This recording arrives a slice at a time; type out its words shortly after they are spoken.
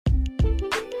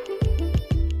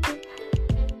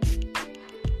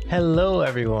Hello,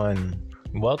 everyone.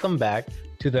 Welcome back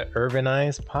to the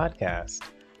Urbanize podcast.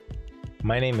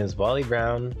 My name is Wally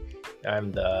Brown.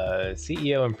 I'm the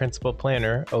CEO and principal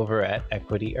planner over at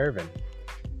Equity Urban.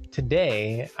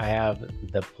 Today, I have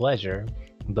the pleasure,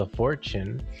 the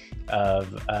fortune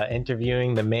of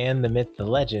interviewing the man, the myth, the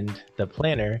legend, the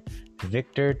planner,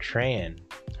 Victor Tran.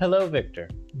 Hello, Victor.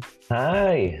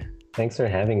 Hi. Thanks for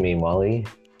having me, Wally.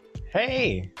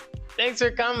 Hey, thanks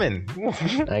for coming.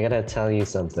 I gotta tell you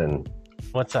something.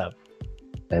 What's up?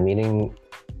 I'm eating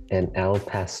an Al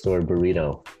Pastor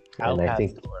burrito. Al and I Pastor.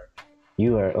 think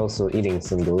you are also eating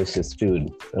some delicious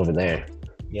food over there.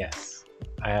 Yes,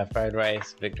 I have fried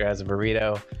rice. Victor has a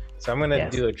burrito. So I'm going to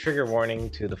do a trigger warning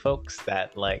to the folks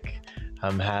that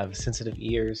have sensitive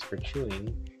ears for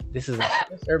chewing. This is the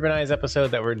first Urbanize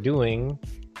episode that we're doing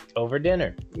over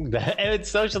dinner. It's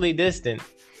socially distant,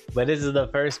 but this is the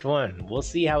first one. We'll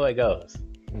see how it goes.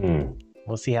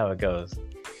 We'll see how it goes.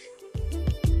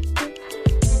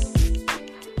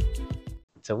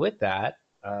 So with that,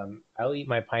 I'll eat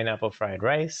my pineapple fried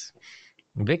rice.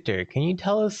 Victor, can you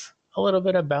tell us a little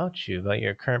bit about you, about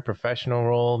your current professional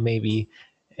role, maybe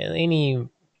any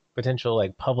potential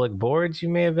public boards you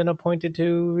may have been appointed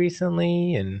to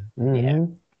recently, and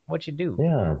what you do?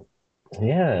 Yeah.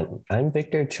 I'm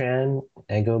Victor Tran.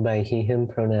 I go by he, him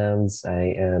pronouns.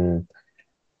 I am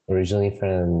originally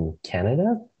from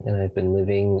Canada, and I've been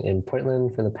living in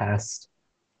Portland for the past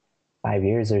 5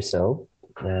 years or so.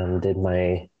 Did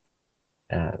my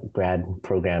grad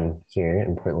program here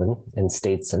in Portland and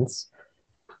stayed since.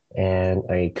 And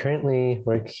I currently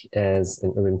work as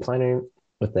an urban planner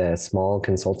with a small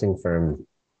consulting firm,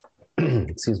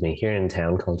 here in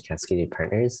town called Cascadia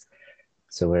Partners.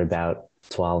 So we're about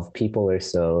 12 people or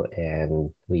so,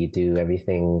 and we do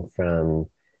everything from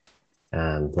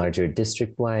larger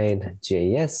district-wide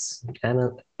GIS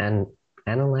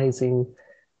analyzing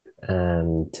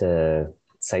to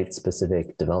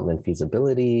site-specific development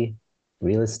feasibility,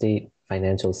 real estate,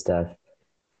 financial stuff,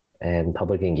 and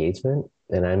public engagement.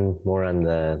 And I'm more on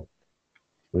the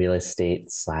real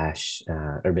estate /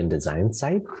 urban design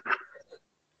side.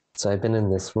 So I've been in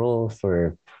this role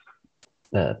for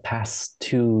the past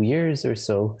 2 years or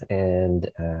so, and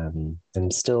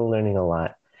I'm still learning a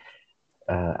lot.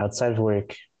 Outside of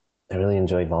work, I really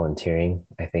enjoy volunteering.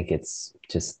 I think it's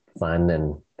just fun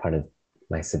and part of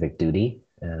my civic duty.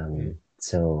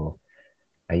 So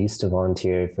I used to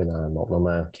volunteer for the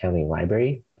Multnomah County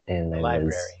Library, and the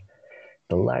library,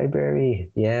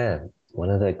 one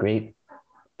of the great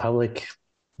public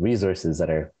resources that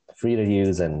are free to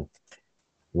use and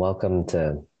welcome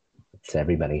to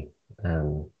everybody.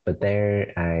 But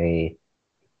there I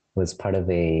was part of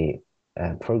a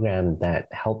program that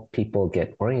helped people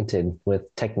get oriented with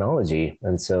technology.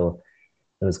 And so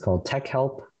it was called Tech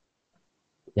Help.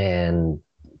 And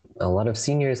a lot of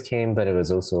seniors came, but it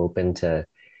was also open to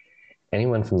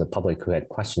anyone from the public who had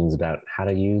questions about how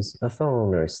to use a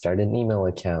phone or start an email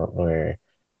account, or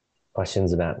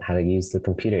questions about how to use the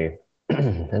computer.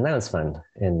 And that was fun.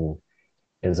 And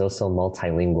it was also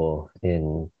multilingual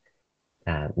in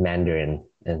Mandarin.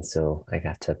 And so I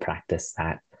got to practice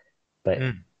that. But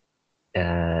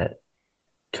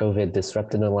COVID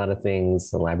disrupted a lot of things.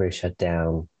 The library shut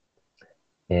down.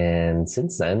 And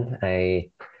since then, I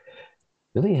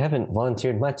really haven't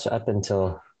volunteered much up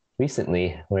until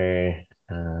recently, where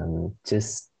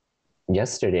just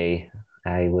yesterday,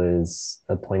 I was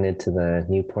appointed to the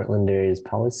New Portlanders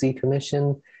Policy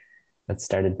Commission that's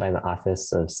started by the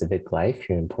Office of Civic Life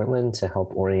here in Portland to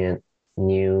help orient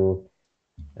new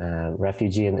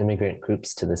refugee and immigrant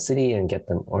groups to the city and get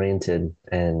them oriented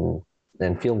and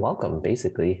feel welcome,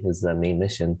 basically, is the main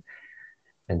mission.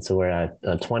 And so we're at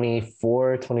a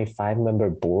 25 member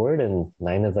board, and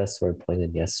 9 of us were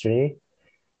appointed yesterday.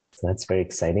 So that's very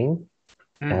exciting.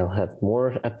 I'll have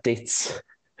more updates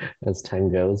as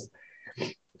time goes.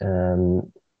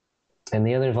 And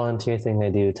the other volunteer thing I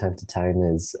do time to time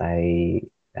is I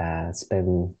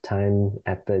spend time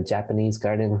at the Japanese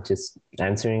garden, just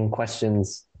answering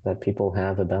questions that people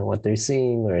have about what they're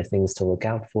seeing or things to look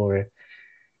out for.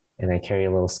 And I carry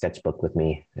a little sketchbook with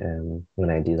me when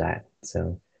I do that.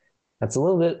 So that's a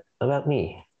little bit about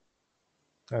me.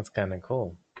 That's kind of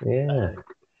cool. Yeah.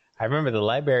 I remember the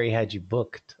library had you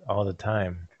booked all the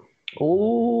time.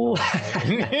 Oh,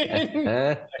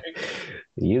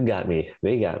 you got me.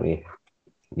 They got me.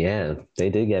 Yeah, they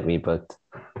did get me booked.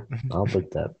 All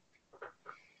booked up.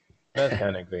 That's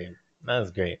kind of great.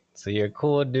 That's great. So you're a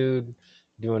cool dude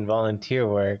doing volunteer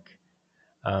work.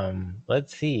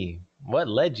 Let's see. What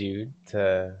led you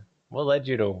to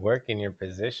work in your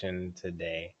position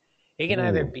today? It can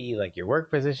either be like your work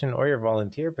position or your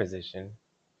volunteer position.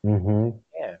 Mm-hmm.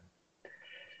 Yeah.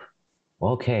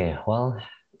 Okay, well,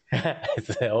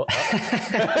 So,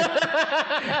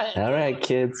 all right,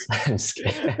 kids. I'm just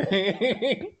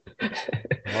kidding.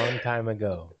 long time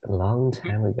ago. A long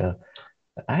time ago.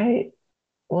 I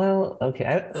well,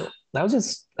 okay. I'll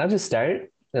just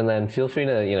start and then feel free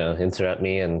to, interrupt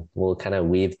me and we'll kind of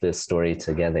weave this story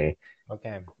together.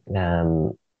 Okay.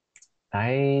 Um,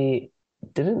 I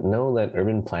didn't know that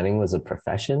urban planning was a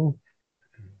profession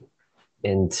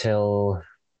until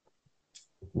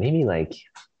maybe like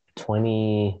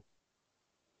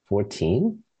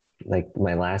 2014, like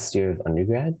my last year of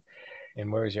undergrad. And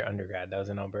where was your undergrad? That was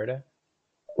in Alberta?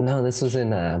 No, this was in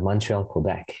Montreal,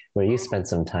 Quebec, where you spent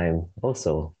some time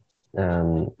also.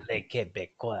 Um, Les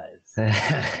Québécois. Sorry,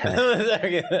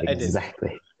 I did.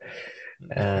 exactly.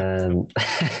 Um,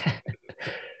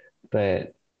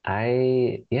 but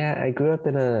I grew up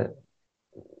in a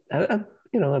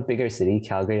bigger city,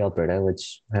 Calgary, Alberta,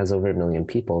 which has over 1 million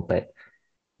people, but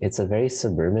it's a very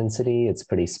suburban city. It's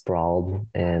pretty sprawled,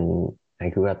 and I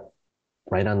grew up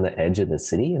right on the edge of the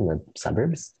city in the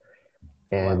suburbs.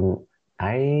 Oh, wow.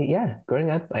 And growing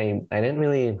up, I didn't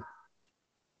really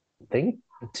think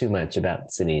too much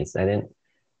about cities. I didn't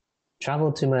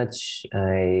travel too much.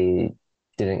 I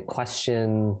didn't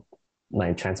question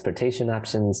my transportation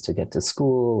options to get to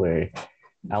school or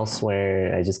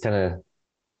elsewhere. I just kind of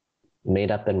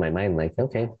made up in my mind, like,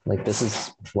 okay, like this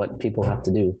is what people have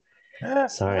to do.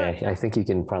 Sorry, I think you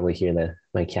can probably hear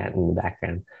my cat in the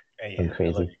background. I'm Yeah, I love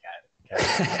crazy. your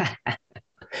cat.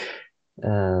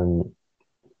 um,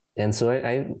 and so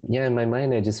yeah, in my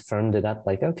mind, I just firmed it up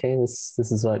like, okay, this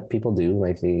is what people do.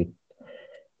 Like they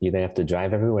either have to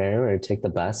drive everywhere or take the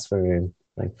bus for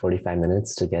like 45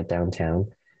 minutes to get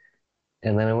downtown.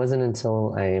 And then it wasn't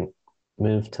until I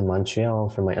moved to Montreal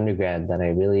for my undergrad that I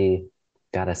really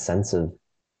got a sense of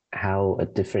how a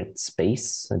different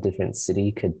space, a different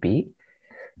city could be.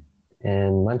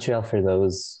 And Montreal, for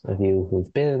those of you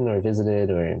who've been or visited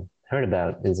or heard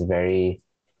about, is a very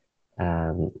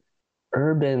um,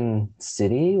 urban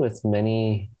city with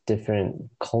many different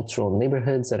cultural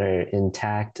neighborhoods that are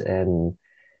intact, and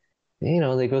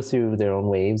they go through their own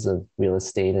waves of real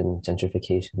estate and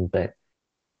gentrification. But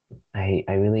I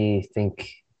really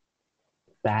think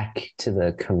back to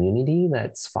the community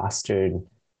that's fostered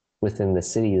within the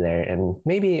city there. And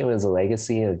maybe it was a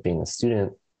legacy of being a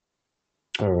student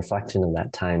or a reflection of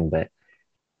that time, but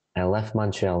I left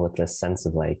Montreal with this sense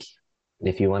of like,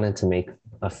 if you wanted to make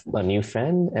a new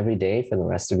friend every day for the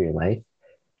rest of your life,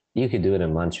 you could do it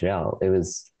in Montreal. It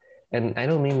was, and I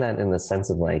don't mean that in the sense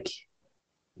of like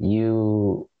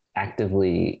you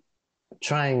actively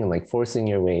trying and like forcing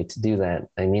your way to do that.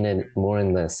 I mean it more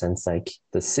in the sense like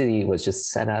the city was just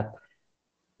set up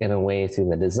in a way through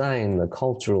the design, the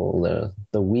cultural,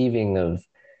 the weaving of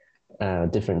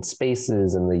different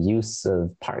spaces and the use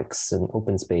of parks and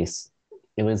open space.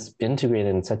 It was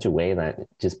integrated in such a way that it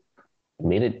just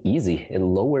made it easy. It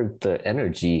lowered the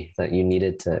energy that you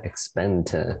needed to expend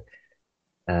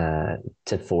uh,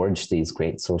 to forge these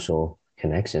great social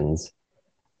connections.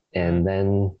 Mm, And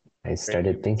then I great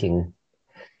started human center. thinking,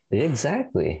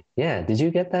 exactly, yeah. Did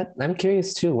you get that? I'm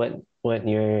curious too. What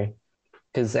your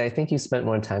because I think you spent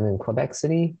more time in Quebec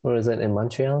City, or was it in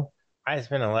Montreal? I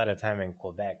spent a lot of time in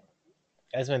Quebec.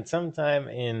 I spent some time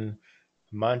in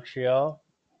Montreal.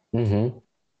 Mm-hmm.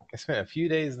 I spent a few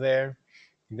days there.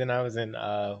 Then I was in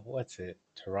what's it?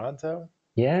 Toronto.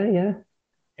 Yeah, yeah.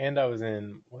 And I was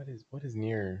in what is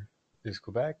near is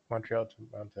Quebec, Montreal,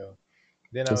 Toronto.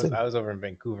 Then I Was was it? I was over in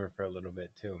Vancouver for a little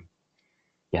bit too.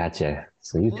 Gotcha.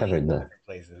 So you Completely covered the. different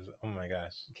places. Oh my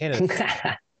gosh. Canada's so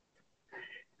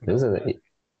Those the are weather.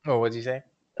 Oh, what'd you say?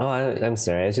 oh, I'm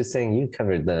sorry. I was just saying you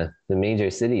covered the major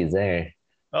cities there.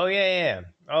 Oh yeah, yeah.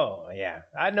 Oh yeah.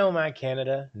 I know my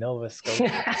Canada, Nova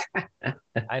Scotia.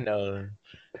 I know them.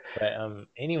 But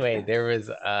anyway, there was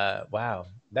wow,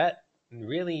 that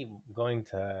really going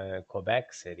to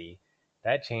Quebec City,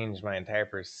 that changed my entire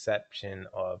perception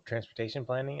of transportation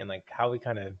planning and like how we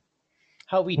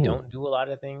Hmm. don't do a lot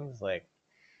of things. Like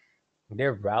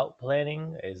their route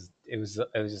planning it was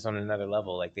just on another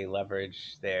level. Like they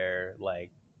leverage their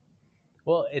like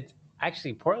well, it's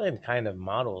actually Portland kind of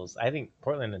models. I think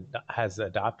Portland has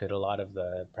adopted a lot of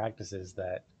the practices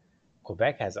that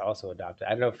Quebec has also adopted.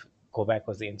 I don't know if Quebec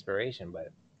was the inspiration,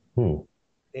 but Hmm.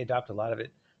 they adopt a lot of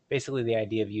it. Basically, the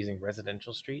idea of using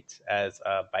residential streets as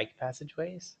bike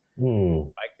passageways, Hmm.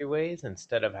 bikeways,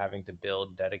 instead of having to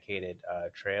build dedicated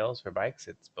trails for bikes.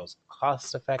 It's both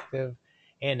cost effective,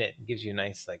 and it gives you a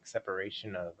nice like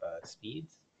separation of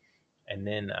speeds. And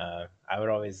then I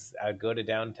would go to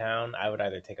downtown. I would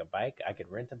either take a bike. I could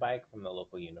rent a bike from the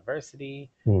local university.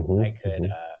 I could,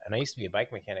 Hmm. and I used to be a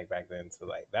bike mechanic back then, so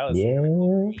like that was kind of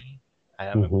cool for Yeah. me. I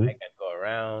have a Hmm. bike. I'd go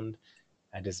around.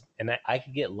 I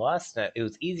could get lost. And it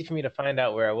was easy for me to find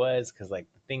out where I was because like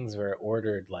the things were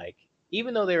ordered like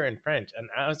even though they were in French, and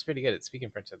I was pretty good at speaking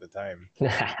French at the time.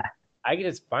 I could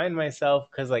just find myself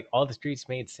because like all the streets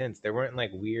made sense. There weren't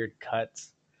like weird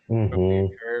cuts or weird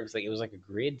Hmm. curves. Like it was like a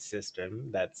grid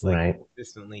system that's like Right.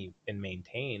 consistently been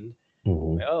maintained.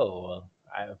 Hmm. Like, oh well,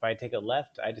 if I take a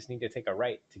left, I just need to take a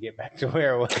right to get back to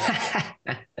where I was.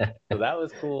 So that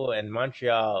was cool. And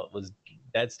Montreal was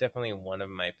that's definitely one of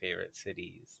my favorite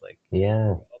cities. Like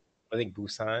Yeah. I think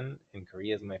Busan in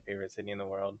Korea is my favorite city in the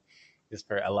world, just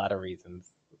for a lot of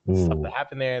reasons. The stuff that Mm.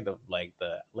 happened there, the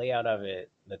layout of it,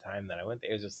 the time that I went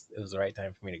there, it was the right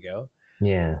time for me to go.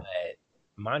 Yeah. But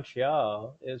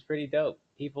Montreal, it was pretty dope.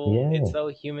 People, it's Yeah. so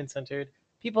human centered.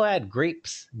 People had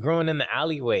grapes growing in the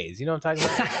alleyways. You know what I'm talking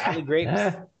about? Like alley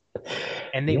grapes,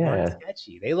 and they weren't Yeah.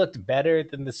 sketchy. They looked better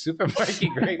than the supermarket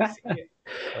grapes here.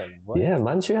 Like what? Yeah,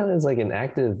 Montreal is like an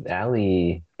active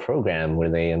alley program where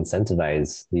they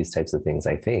incentivize these types of things,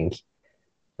 I think.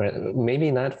 But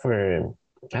maybe not for,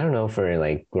 I don't know, for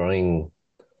like growing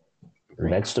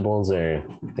Grape? vegetables or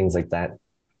things like that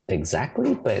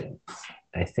exactly, but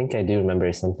I think I do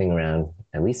remember something around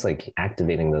at least like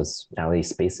activating those alley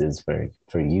spaces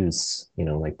for use,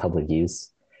 like public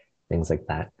use, things like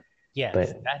that. Yes, But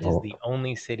that is oh, the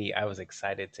only city I was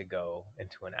excited to go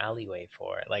into an alleyway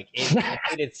for. Like it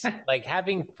made it like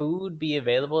having food be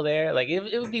available there. Like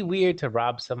it would be weird to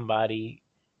rob somebody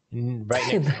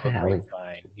right in next the to a alley.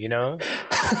 grapevine, you know?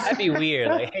 That'd be weird.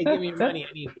 Like, hey, give me your money.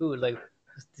 I need food. Like,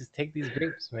 just take these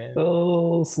grapes, man.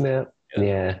 Oh, snap. It was weird.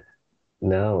 Yeah,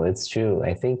 no, it's true.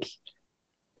 I think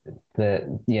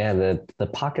the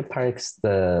pocket parks,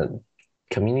 the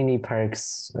community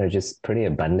parks are just pretty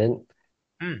abundant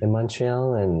Hmm. in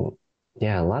Montreal. And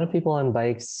yeah, a lot of people on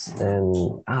bikes.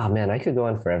 And oh man, I could go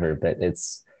on forever, but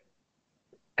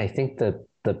I think the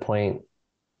point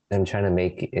I'm trying to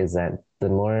make is that the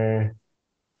more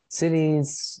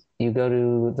cities you go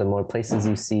to, the more places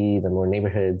you see, the more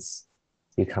neighborhoods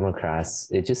you come across,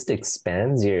 it just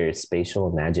expands your spatial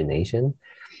imagination.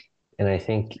 And I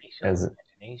think Spatial as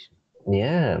imagination.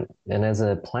 yeah, and as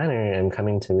a planner, I'm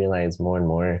coming to realize more and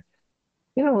more,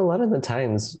 a lot of the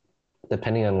times,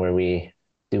 depending on where we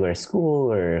do our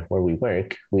school or where we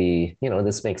work,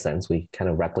 this makes sense. We kind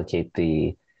of replicate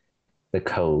the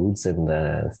codes and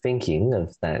the thinking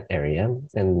of that area.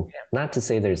 And Yeah. not to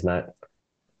say there's not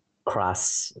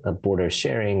cross border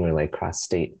sharing or like cross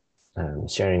state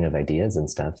sharing of ideas and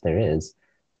stuff. There is,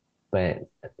 but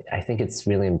I think it's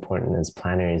really important as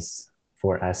planners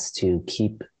for us to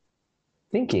keep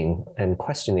thinking and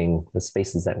questioning the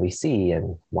spaces that we see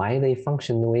and why they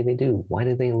function the way they do. Why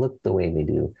do they look the way they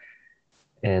do?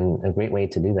 And a great way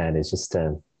to do that is just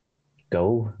to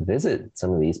go visit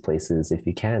some of these places if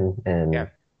you can Yeah.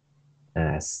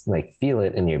 and like feel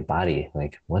it in your body.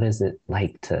 Like, what is it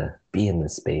like to be in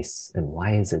this space and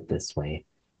why is it this way?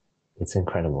 It's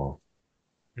incredible.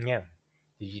 Yeah.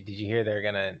 Did you hear they're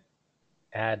gonna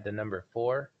add the number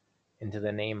four into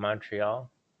the name Montreal?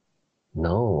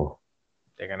 No.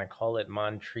 They're gonna call it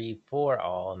Montree for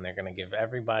all, and they're gonna give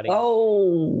everybody.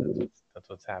 Oh, That's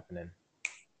what's happening.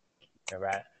 They're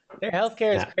right. Their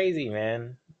healthcare is yeah. crazy,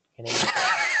 man. Canadian.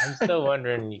 I'm still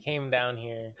wondering. You came down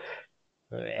here,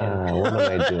 and What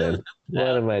am I doing? What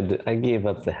now, am I doing? I gave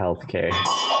up the healthcare.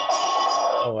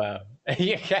 oh wow,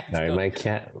 your cat's Sorry, going. my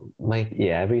cat,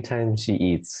 yeah, every time she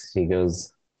eats, she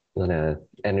goes on a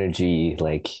energy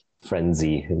like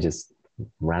frenzy and just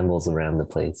rambles around the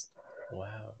place.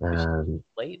 Wow, did she Um,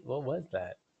 plate? What was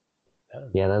that? That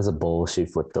was, yeah, that was a bowl she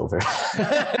flipped over.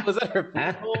 was that her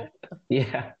food bowl?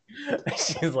 Yeah,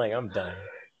 She's like, I'm done.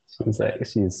 I'm she's done.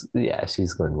 like,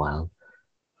 she's going wild.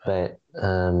 Wow.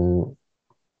 But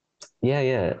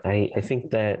yeah, I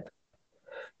think that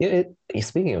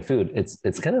speaking of food,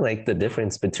 it's kind of like the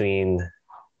difference between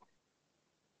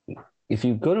if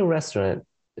you go to a restaurant,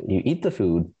 you eat the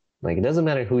food, like it doesn't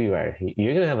matter who you are,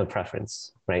 you're gonna have a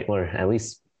preference, right? Or at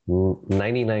least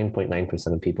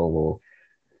 99.9% of people will,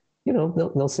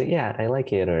 they'll say, yeah, I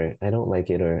like it, or I don't like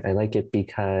it, or I like it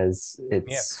because Yeah.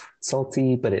 it's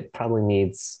salty, but it probably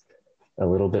needs a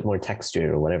little bit more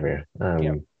texture or whatever.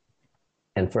 Yeah.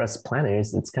 And for us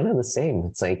planners, it's kind of the same.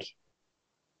 It's like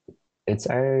it's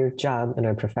our job and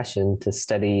our profession to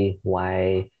study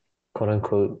why quote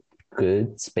unquote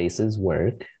good spaces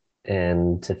work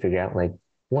and to figure out like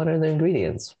what are the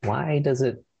ingredients? Why does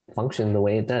it function the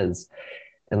way it does?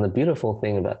 And the beautiful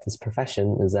thing about this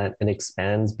profession is that it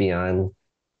expands beyond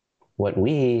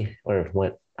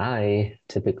what I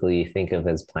typically think of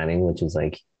as planning, which is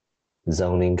like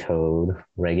zoning code,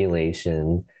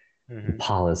 regulation, Hmm.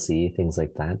 policy, things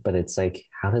like that. But it's like,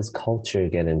 how does culture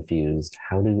get infused?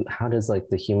 How does like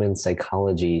the human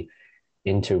psychology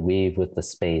interweave with the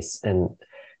space? And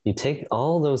you take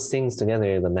all those things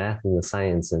together, the math and the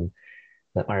science and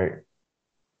the art,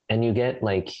 and you get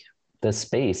like the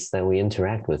space that we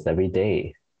interact with every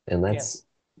day. And Yeah. that's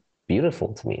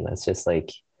beautiful to me. That's just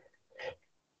like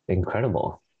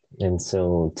incredible. And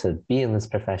so to be in this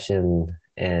profession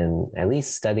and at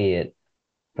least study it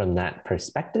from that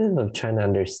perspective of trying to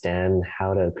understand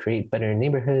how to create better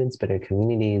neighborhoods, better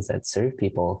communities that serve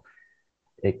people,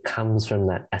 it comes from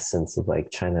that essence of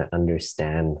like trying to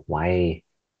understand why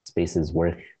spaces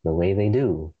work the way they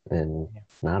do. And Yeah.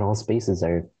 not all spaces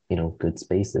are, good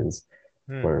spaces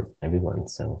Hmm. for everyone.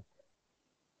 So,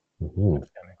 mhm.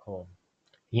 That's kind of cool.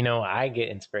 I get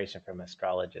inspiration from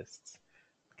astrologists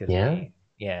because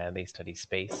Yeah. they study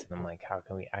space, and I'm like, how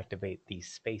can we activate these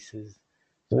spaces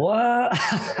so What?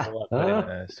 roll up in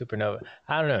a supernova?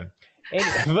 I don't know.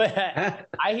 Anyway, but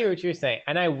I hear what you're saying,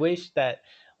 and I wish that,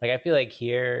 like, I feel like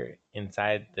here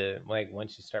inside the like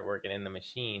once you start working in the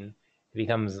machine, it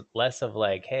becomes less of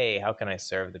like, hey, how can I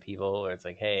serve the people, or it's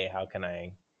like, hey, how can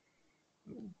I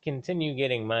continue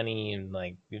getting money and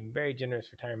like very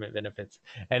generous retirement benefits,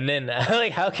 and then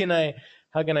like how can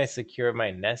I secure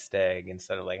my nest egg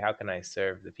instead of like how can I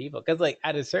serve the people, because like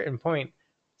at a certain point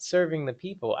serving the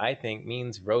people I think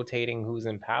means rotating who's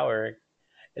in power.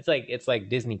 It's like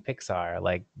Disney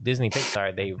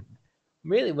Pixar, they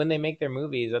really, when they make their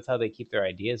movies, that's how they keep their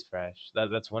ideas fresh.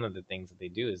 That's one of the things that they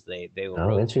do is they will Oh,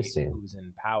 rotate interesting. who's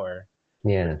in power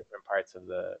for Yeah. different parts of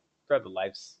the throughout the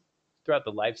lives throughout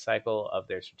the life cycle of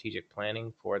their strategic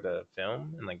planning for the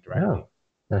film and like directing.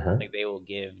 Oh, uh-huh. Like they will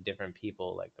give different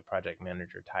people like the project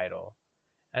manager title.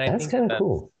 And I That's think that kind of that's,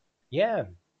 cool. yeah,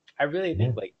 I really Yeah.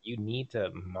 think like you need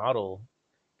to model,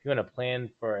 if you want to plan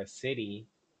for a city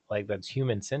like that's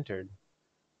human centered,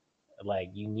 like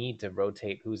you need to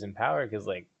rotate who's in power, because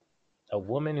like a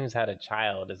woman who's had a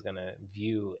child is going to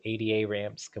view ADA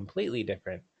ramps completely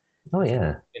different Oh, than someone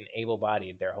yeah. who's been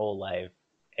able-bodied their whole life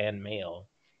and male,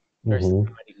 versus Hmm.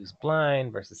 somebody who's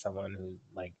blind versus someone who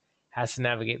like has to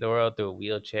navigate the world through a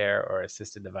wheelchair or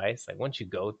assisted device. Like once you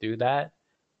go through that,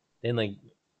 then like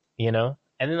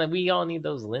and then like we all need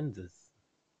those lenses.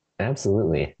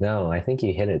 Absolutely. No, I think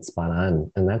you hit it spot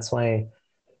on. And that's why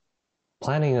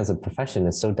planning as a profession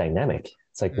is so dynamic.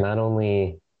 It's like Mm, not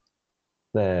only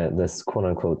this quote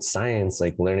unquote science,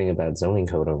 like learning about zoning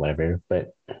code or whatever,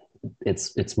 but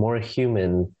it's more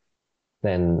human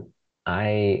than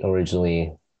I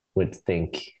originally would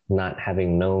think, not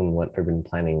having known what urban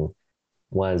planning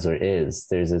was or is.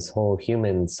 There's this whole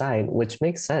human side, which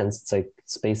makes sense. It's like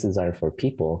spaces are for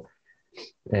people.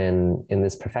 And in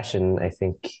this profession, I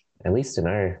think, at least in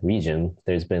our region,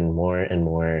 there's been more and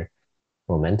more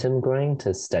momentum growing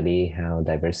to study how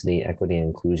diversity, equity, and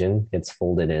inclusion gets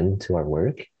folded into our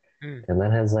work. mm. And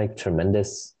that has like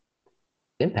tremendous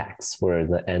impacts for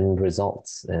the end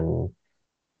results. And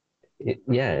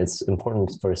yeah, it's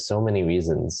important for so many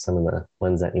reasons. Some of the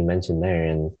ones that you mentioned there,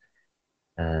 and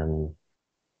um,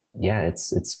 yeah,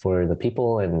 it's for the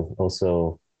people, and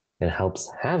also it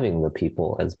helps having the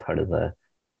people as part of the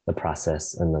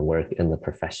process and the work in the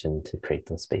profession to create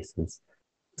those spaces.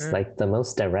 It's Mm. like the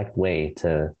most direct way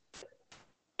to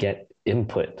get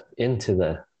input into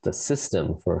the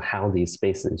system for how these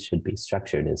spaces should be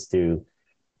structured is through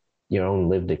your own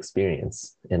lived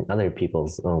experience and other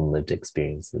people's own lived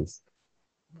experiences.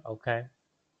 Okay,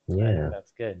 I think Yeah.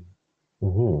 that's good.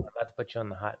 Mm-hmm. I'm about to put you on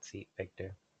the hot seat,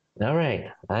 Victor. All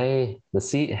right. The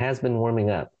seat has been warming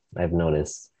up, I've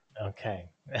noticed. Okay.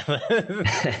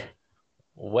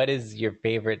 What is your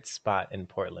favorite spot in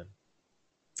Portland?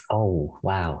 Oh,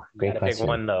 wow. You got Great to pick question.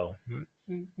 one though.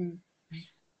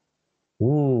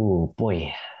 Ooh,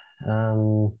 boy.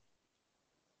 Um,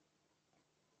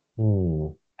 hmm.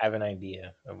 I have an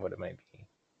idea of what it might be.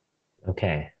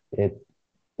 Okay.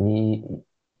 You,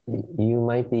 you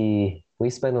might be, we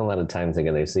spend a lot of time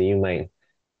together, so you might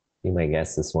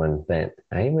guess this one, but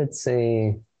I would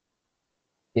say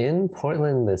in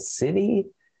Portland, the city,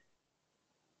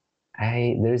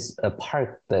 there's a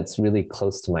park that's really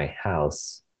close to my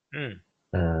house. Mm,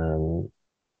 Um,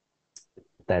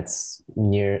 that's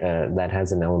near that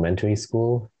has an elementary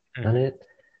school on mhm. it,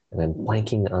 and I'm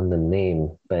blanking on the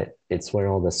name, but it's where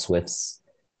all the Swifts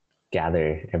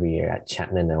gather every year at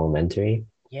Chapman Elementary.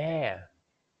 Yeah.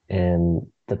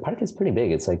 And the park is pretty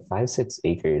big. It's like 5, 6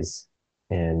 acres.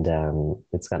 And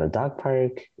it's got a dog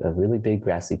park, a really big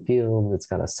grassy field. It's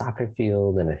got a soccer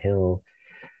field and a hill.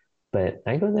 but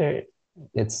I go there.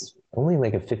 It's only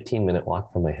like a 15-minute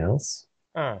walk from my house.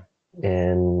 Oh,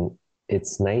 And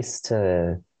it's nice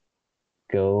to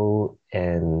go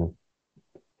and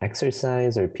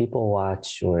exercise or people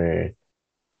watch or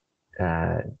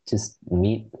just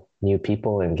meet new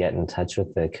people and get in touch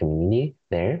with the community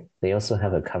there. They also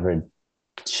have a covered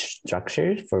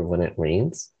structure for when it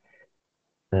rains.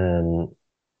 Um,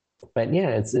 but yeah,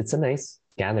 it's a nice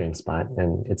gathering spot,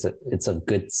 and it's a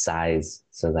good size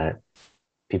so that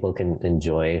people can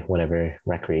enjoy whatever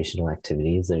recreational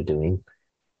activities they're doing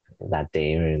that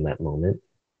day or in that moment.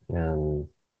 Um,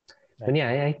 but yeah,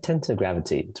 I tend to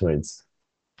gravitate towards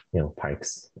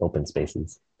parks, open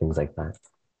spaces, things like that.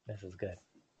 this is good.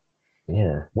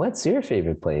 Yeah. What's your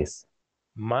favorite place?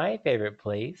 My favorite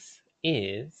place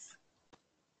is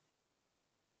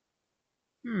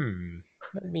hmm.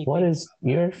 Let me What think. is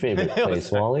your favorite Oh, place,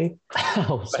 sorry. Wally?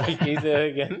 Oh, Sorry, sorry. can you say that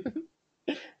again?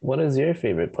 What is your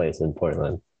favorite place in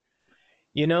Portland?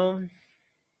 You know,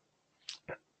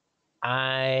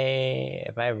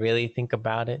 if I really think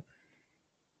about it,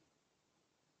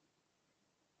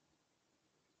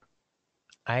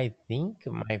 I think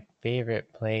my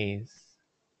favorite place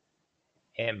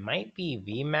it might be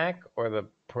VMAC or the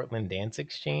Portland Dance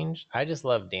Exchange. I just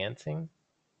love dancing.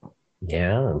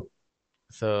 Yeah.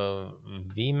 So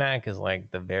VMAC is like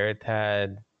the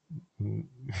Veritad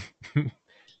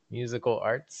Musical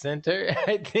Arts Center,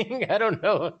 I think. I don't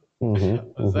know. I'm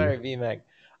Mm-hmm. sorry, VMAC.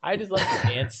 I just love the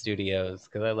dance studios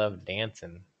because I love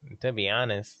dancing. To be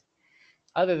honest,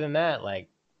 other than that, like,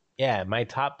 yeah, my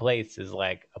top place is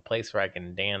like a place where I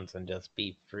can dance and just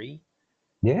be free.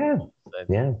 Yeah. So,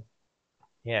 Yeah.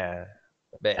 yeah,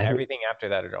 but I, everything after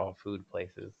that are all food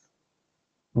places.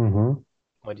 mm-hmm.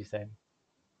 What'd you say?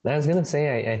 I was gonna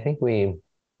say, I think we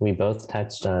both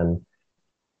touched on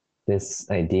this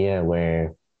idea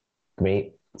where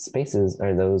great spaces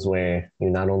are those where you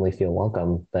not only feel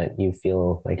welcome, but you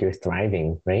feel like you're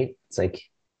thriving, right? It's like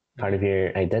part of Mm-hmm.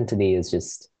 your identity is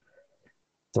just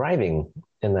thriving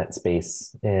in that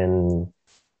space. And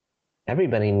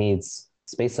everybody needs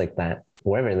space like that,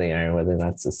 wherever they are, whether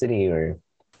that's a city or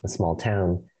a small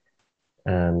town.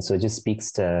 So it just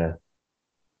speaks to,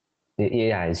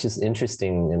 yeah, it's just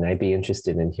interesting. And I'd be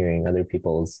interested in hearing other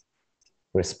people's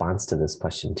response to this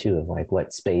question too, of like,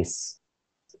 what space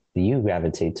do you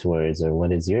gravitate towards, or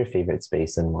what is your favorite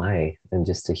space and why? And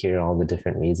just to hear all the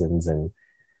different reasons. And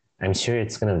I'm sure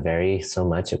it's going to vary so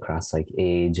much across like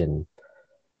age and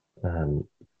um,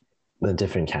 the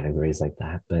different categories like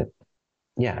that. But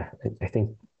yeah, I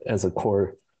think as a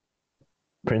core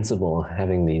principle,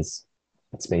 having these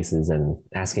spaces and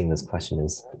asking this question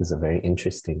is a very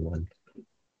interesting one.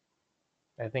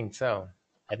 I think so.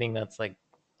 I think that's like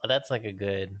a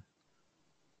good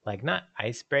like not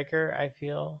icebreaker. I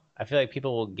feel like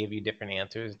people will give you different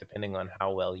answers depending on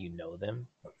how well you know them.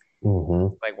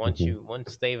 Mm-hmm. Like Mm-hmm.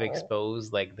 once they've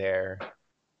exposed like their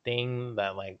thing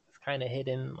that like is kind of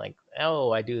hidden, like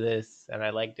oh I do this and I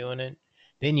like doing it,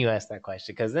 then you ask that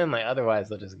question because then like otherwise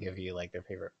they'll just give you like their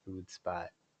favorite food spot.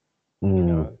 You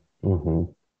know,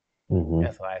 Mm-hmm. Mm-hmm.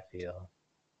 that's how I feel.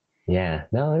 Yeah,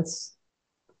 no, it's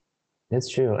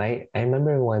true. I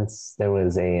remember once there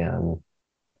was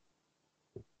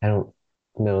I don't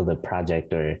know the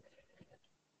project or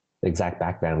the exact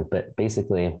background, but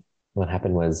basically what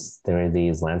happened was there were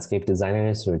these landscape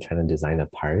designers who were trying to design a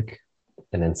park.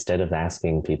 And instead of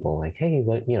asking people like, hey,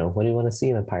 what do you want to see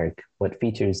in a park? What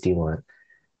features do you want?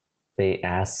 They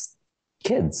asked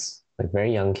kids, like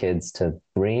very young kids, to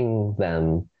bring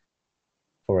them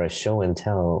for a show and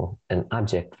tell an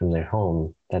object from their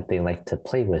home that they like to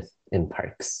play with in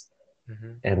parks.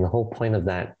 Hmm. And the whole point of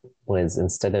that was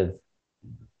instead of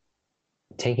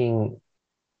taking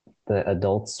the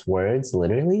adults' words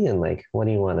literally and like, what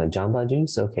do you want? A Jamba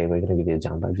juice? Okay, we're gonna give you a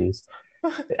Jamba juice.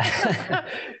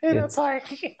 In a It's park.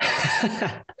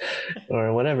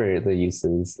 or whatever the use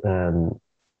is.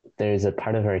 There's a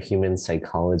part of our human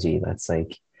psychology that's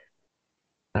like,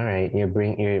 all right, you're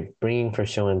bringing for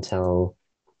show and tell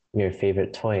your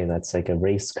favorite toy that's like a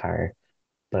race car,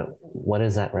 but what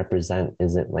does that represent?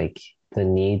 Is it like the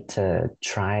need to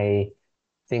try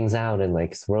things out and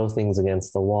like throw things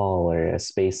against the wall or a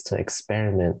space to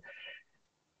experiment?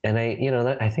 And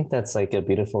I think that's like a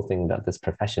beautiful thing about this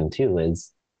profession too,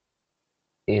 is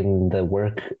in the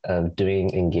work of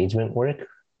doing engagement work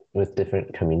with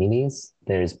different communities,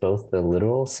 there's both the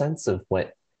literal sense of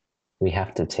what we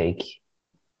have to take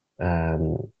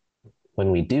um,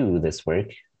 when we do this work.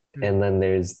 And then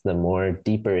there's the more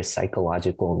deeper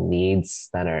psychological needs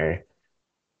that are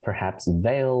perhaps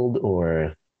veiled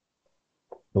or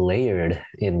layered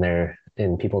in their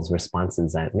in people's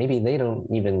responses that maybe they don't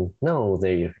even know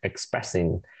they're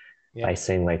expressing by Yeah.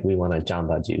 saying like we want a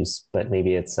Jamba Juice, but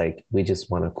maybe it's like we just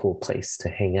want a cool place to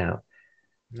hang out.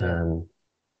 Yeah. Um,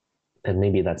 and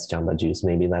maybe that's Jamba Juice.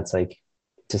 Maybe that's like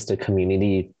just a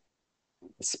community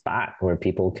spot where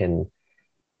people can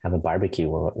have a barbecue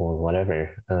or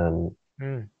whatever.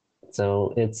 Mm.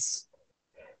 So it's,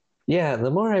 yeah, the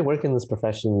more I work in this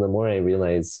profession, the more I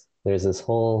realize there's this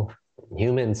whole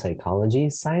human psychology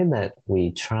side that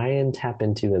we try and tap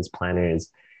into as planners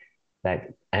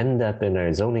that end up in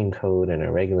our zoning code and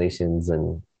our regulations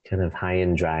and kind of high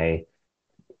and dry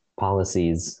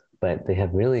policies, but they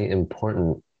have really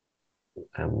important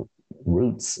um,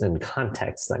 roots and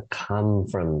contexts that come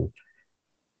from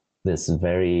this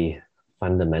very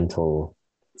fundamental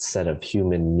set of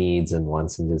human needs and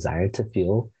wants and desire to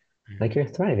feel like Mhm. you're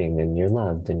thriving and you're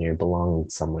loved and you're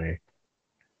belonged somewhere.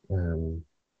 Um,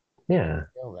 yeah.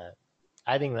 Feel that.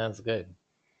 I think that's good.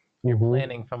 You're Mm-hmm.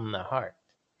 planning from the heart.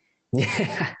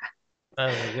 Yeah.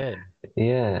 That's good.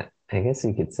 Yeah. I guess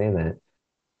you could say that.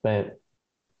 But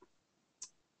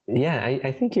yeah,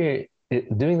 I think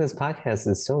doing this podcast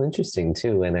is so interesting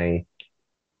too. And I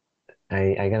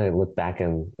gotta look back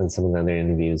on some of the other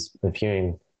interviews of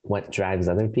hearing what drives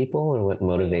other people or what Oh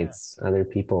yeah. motivates other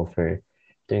people for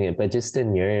doing it. But just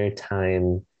in your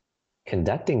time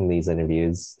conducting these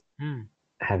interviews, Hmm.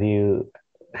 have you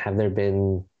have there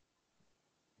been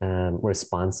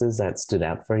responses that stood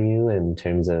out for you in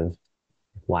terms of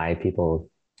why people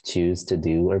choose to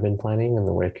do urban planning and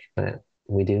the work that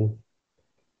we do?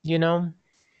 You know,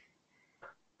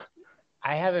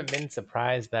 I haven't been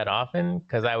surprised that often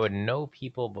because I would know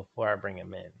people before I bring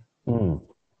them in. Mm,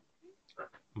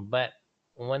 But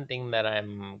one thing that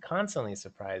I'm constantly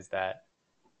surprised at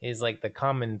is like the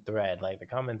common thread, like the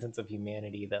common sense of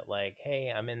humanity that like,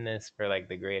 hey, I'm in this for like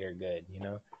the greater good, you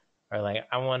know? Or like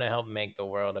I want to help make the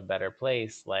world a better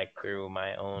place like through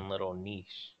my own little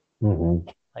niche. mm-hmm,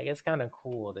 Like it's kind of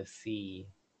cool to see.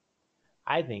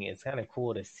 I think it's kind of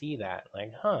cool to see that.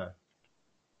 Like, huh,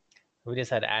 we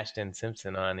just had Ashton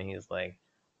Simpson on and he's like,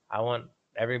 I want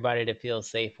everybody to feel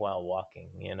safe while walking,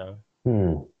 you know?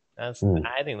 mm, That's mm,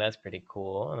 I think that's pretty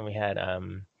cool. And then we had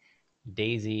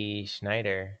Daisy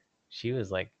Schneider. She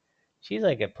was like she's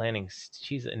like a planning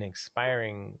she's an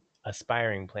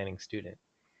aspiring planning student.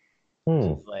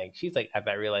 mm. She's like at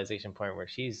that realization point where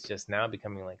she's just now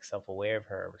becoming like self-aware of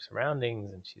her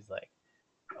surroundings and she's like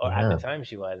or at the Yeah. time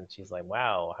she was and she's like,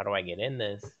 wow, how do I get in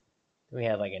this? Then we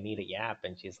had like Anita Yap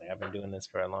and she's like, I've been doing this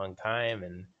for a long time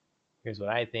and here's what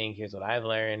I think, here's what I've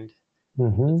learned. It's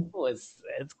Mm-hmm. cool.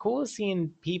 It's cool seeing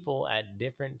people at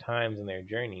different times in their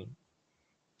journey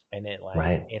and it like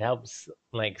Right. it helps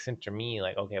like center me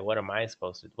like okay what am I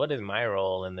supposed to what is my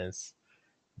role in this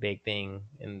big thing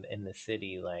in the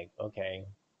city like okay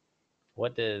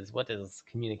what does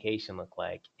communication look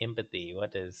like empathy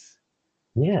what does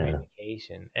Yeah.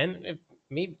 communication and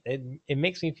it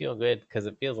makes me feel good because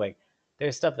it feels like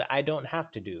there's stuff that I don't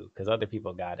have to do because other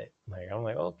people got it like I'm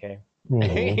like okay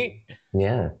Mm-hmm.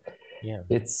 Yeah. yeah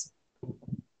It's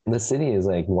the city is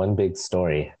like one big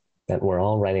story that we're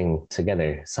all writing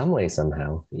together some way,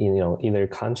 somehow. You know, either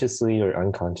consciously or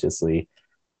unconsciously,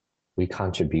 we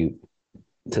contribute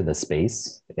to the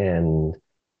space and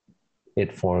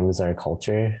it forms our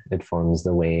culture. It forms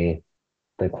the way,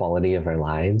 the quality of our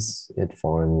lives. It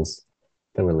forms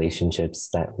the relationships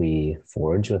that we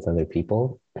forge with other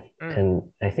people. mm,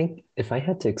 And I think if I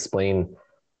had to explain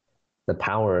the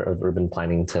power of urban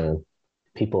planning to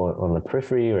people on the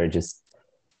periphery or just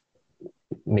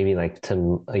maybe like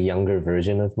to a younger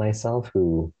version of myself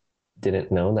who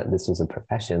didn't know that this was a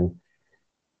profession,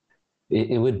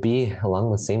 it would be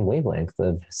along the same wavelength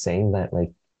of saying that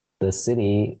like the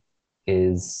city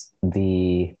is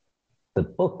the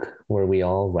book where we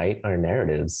all write our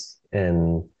narratives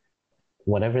and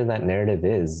whatever that narrative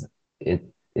is, it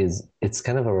it's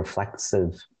kind of a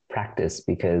reflexive practice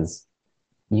because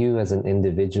you as an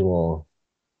individual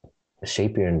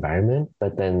shape your environment,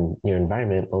 but then your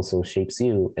environment also shapes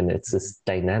you. And it's mm, this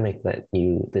dynamic that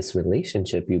this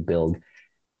relationship you build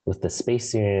with the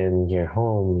space you're in, your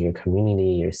home, your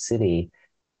community, your city.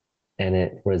 And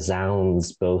it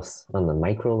resounds both on the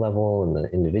micro level and the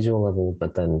individual level,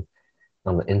 but then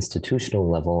on the institutional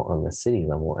level, on the city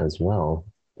level as well.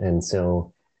 And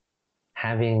so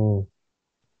having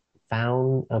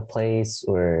found a place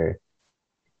or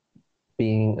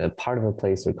being a part of a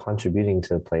place or contributing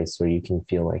to a place where you can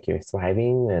feel like you're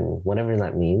thriving and whatever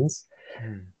that means.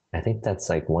 mm. I think that's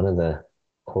like one of the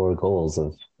core goals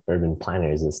of urban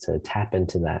planners is to tap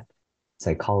into that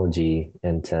psychology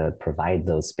and to provide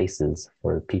those spaces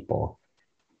for people.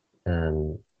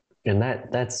 Um, And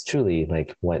that's truly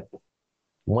like what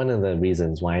one of the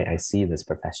reasons why I see this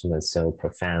profession as so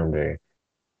profound or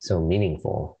so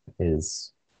meaningful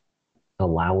is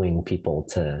allowing people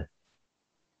to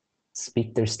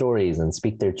speak their stories and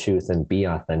speak their truth and be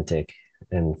authentic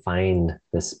and find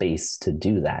the space to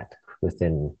do that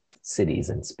within cities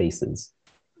and spaces.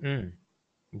 Mm.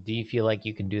 Do you feel like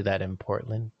you can do that in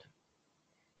Portland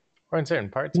or in certain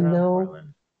parts You around know,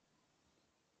 Portland?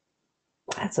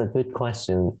 that's a good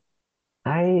question.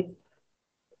 I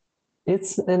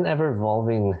it's an ever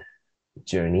evolving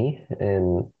journey,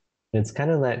 and it's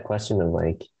kind of that question of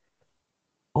like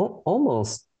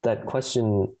almost that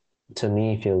question to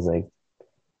me feels like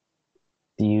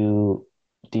do you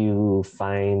do you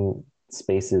find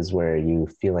spaces where you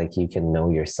feel like you can know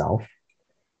yourself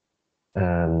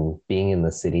being in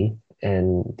the city?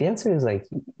 And the answer is like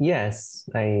yes,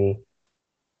 I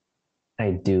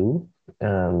do.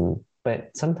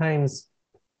 But sometimes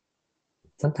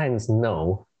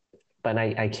no, but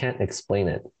I can't explain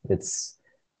it. It's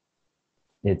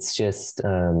just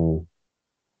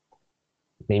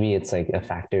maybe it's like a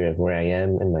factor of where I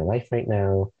am in my life right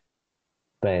now,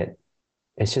 but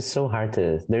it's just so hard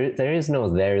to there is no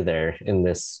there in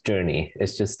this journey.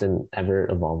 It's just an ever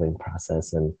evolving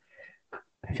process, and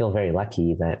I feel very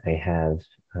lucky that I have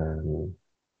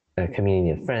a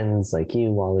community of friends like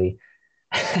you, Wally,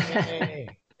 Yay.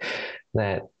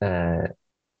 that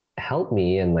help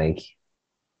me and like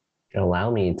allow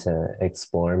me to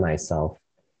explore myself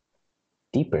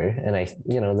deeper. And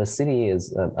the city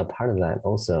is a part of that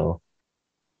also.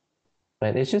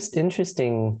 But it's just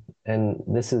interesting, and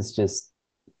this is just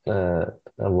uh,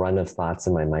 a run of thoughts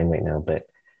in my mind right now. But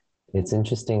it's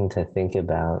interesting to think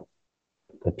about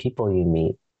the people you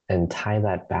meet and tie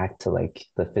that back to like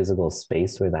the physical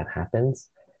space where that happens.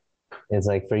 It's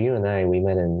like for you and I, we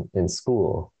met in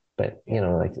school, but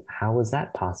like how was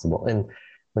that possible? And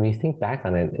when you think back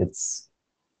on it, it's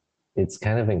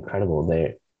kind of incredible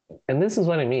there. And this is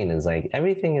what I mean is like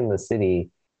everything in the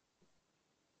city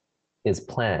is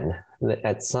planned.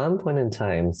 At some point in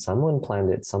time, someone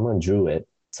planned it, someone drew it,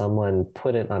 someone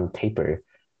put it on paper,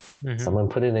 Mm-hmm. someone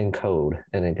put it in code,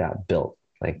 and it got built.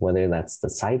 Like whether that's the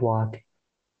sidewalk,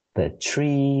 the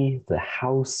tree, the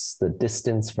house, the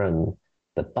distance from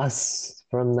the bus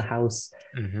from the house,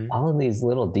 Mm-hmm. all of these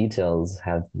little details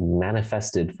have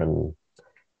manifested from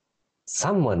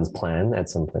someone's plan at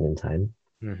some point in time.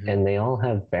 Mm-hmm. And they all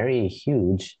have very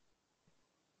huge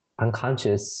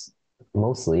unconscious,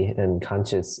 mostly, and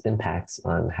conscious impacts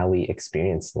on how we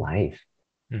experience life.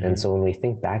 And Mm-hmm. so when we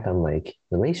think back on like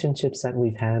relationships that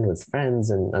we've had with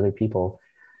friends and other people,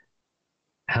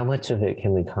 how much of it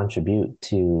can we contribute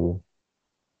to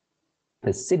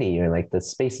the city or like the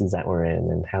spaces that we're in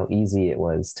and how easy it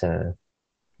was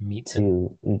Meet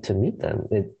them. to meet them?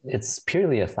 It's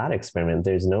purely a thought experiment.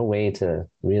 There's no way to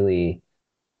really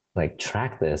like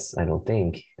track this, I don't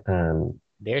think.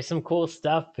 There's some cool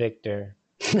stuff, Victor.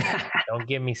 Don't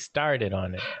get me started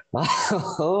on it.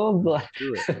 Oh boy.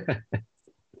 Do it.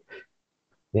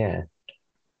 Yeah.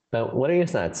 But what are your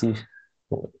thoughts? You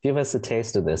give us a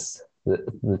taste of this.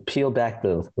 Peel back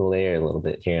the layer a little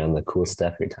bit here on the cool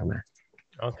stuff you're talking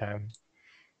about. Okay.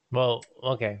 Well,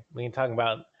 okay. We can talk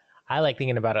about. I like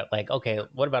thinking about it like, okay,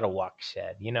 what about a walk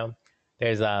shed?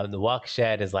 There's the walk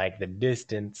shed is like the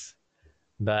distance,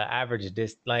 the average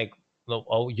like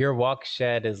your walk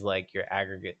shed is like your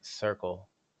aggregate circle.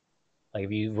 Like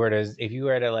if you were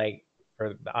to like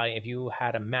if you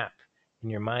had a map in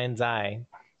your mind's eye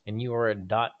and you were a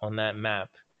dot on that map,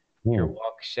 your Hmm.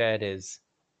 walk shed is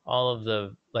all of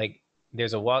the like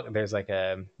there's like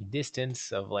a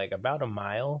distance of like about a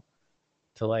mile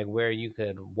to like where you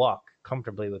could walk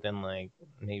comfortably within like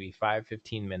maybe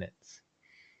 5-15 minutes.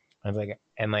 I was like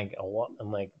and like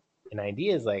an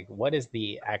idea is like what is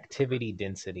the activity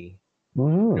density?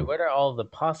 Hmm. What are all the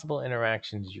possible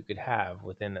interactions you could have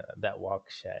within that walk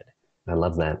shed? I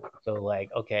love that. So like,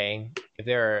 okay, if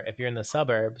you're in the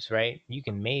suburbs, right, you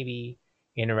can maybe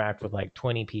interact with like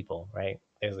 20 people, right?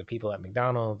 There's the people at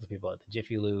McDonald's, the people at the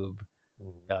Jiffy Lube,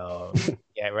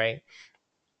 yeah, right.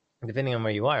 Depending on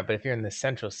where you are, but if you're in the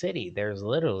central city, there's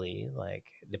literally like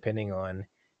depending on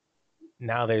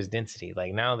now there's density,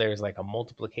 like now there's like a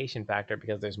multiplication factor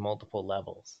because there's multiple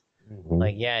levels. Mhm.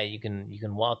 Like yeah, you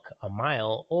can walk a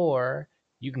mile or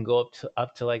you can go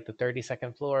up to like the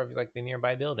 32nd floor of like the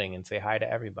nearby building and say hi to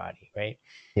everybody, right?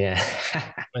 Yeah.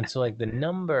 And so like the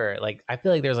number, like I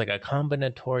feel like there's like a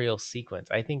combinatorial sequence.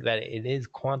 I think that it is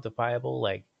quantifiable.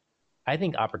 Like I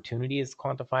think opportunity is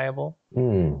quantifiable.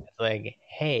 Hmm. It's like,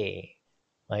 hey,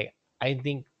 like I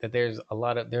think that there's a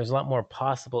lot more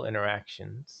possible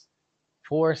interactions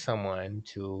for someone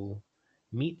to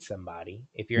meet somebody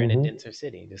if you're in a Mm-hmm. denser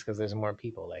city, just because there's more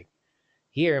people. Like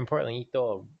here in Portland,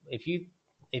 if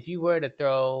you were to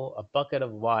throw a bucket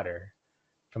of water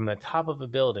from the top of a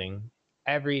building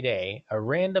every day, a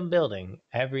random building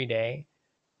every day,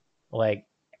 like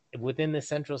within the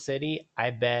central city, I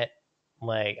bet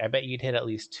you'd hit at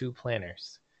least two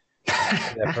planners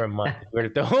for a month. If we were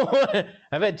to throw,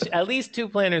 I bet at least two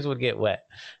planners would get wet.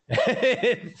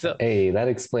 So, Hey, that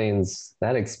explains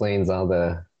all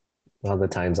the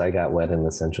times I got wet in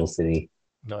the central city.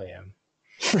 no, yeah,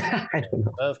 I don't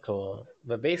know. that's cool.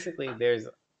 But basically,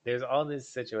 there's all these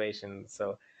situations.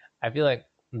 So, I feel like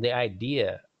the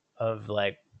idea of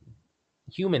like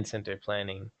human centered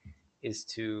planning is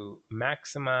to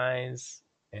maximize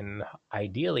and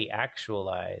ideally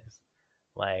actualize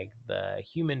like the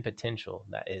human potential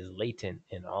that is latent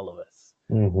in all of us.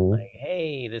 Mm-hmm. Like,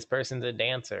 hey, this person's a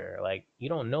dancer. Like, you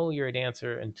don't know you're a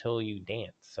dancer until you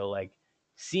dance. So, like,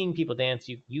 seeing people dance,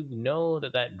 you know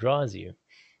that that draws you.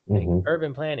 Like Mm-hmm.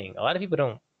 urban planning, a lot of people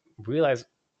don't realize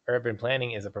urban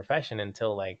planning is a profession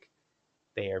until like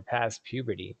they are past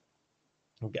puberty.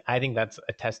 I think that's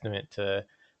a testament to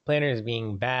planners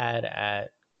being bad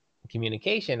at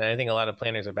communication. And I think a lot of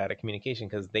planners are bad at communication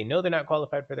because they know they're not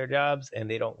qualified for their jobs and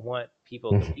they don't want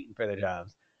people competing for their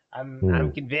jobs. I'm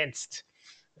Mm. convinced.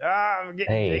 Ah, I'm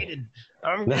getting Hey, jaded.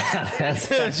 I'm getting that's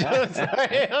jaded. I'm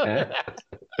sorry.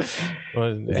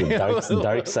 there's a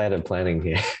dark side of planning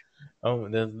here. Oh,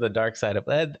 the dark side of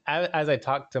that. As I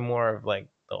talk to more of like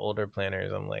the older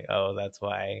planners, I'm like, oh, that's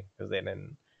why, because they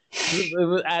didn't.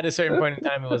 At a certain point in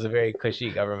time, it was a very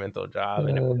cushy governmental job,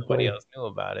 and if Oh nobody boy. else knew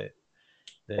about it,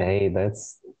 then Hey,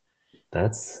 that's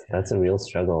a real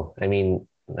struggle. I mean,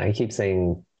 I keep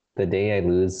saying the day I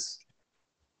lose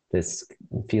this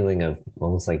feeling of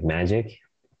almost like magic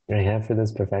I have for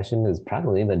this profession is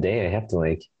probably the day I have to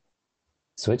like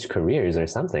switch careers or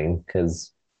something.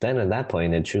 Because then at that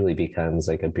point, it truly becomes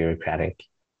like a bureaucratic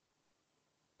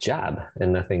job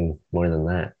and nothing more than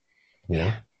that, you yeah,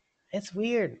 know? it's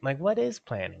weird. Like, what is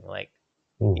planning? Like,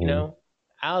 you Mm-hmm. know,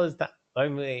 how is that? I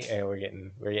mean,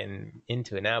 we're getting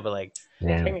into it now, but like,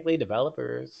 Yeah. technically,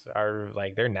 developers are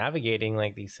like they're navigating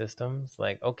like these systems.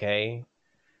 Like, okay,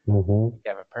 Mm-hmm.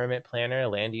 you have a permit planner, a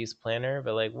land use planner,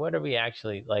 but like, what are we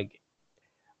actually like?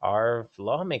 Are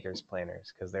lawmakers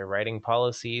planners because they're writing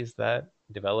policies that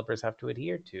developers have to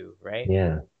adhere to, right?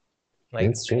 Yeah. Like,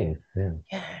 It's true. Yeah.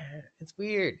 yeah, it's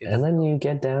weird. And It's then you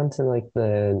get down to like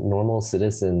the normal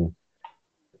citizen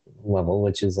level,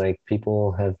 which is like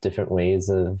people have different ways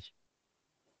of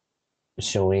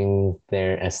showing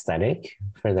their aesthetic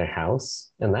for their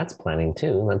house. And that's planning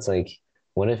too. That's like,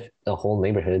 what if a whole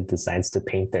neighborhood decides to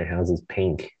paint their houses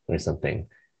pink or something?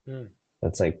 hmm,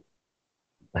 That's like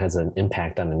has an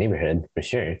impact on the neighborhood for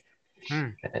sure. hmm,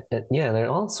 Yeah, there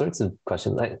are all sorts of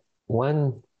questions.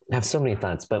 One, I have so many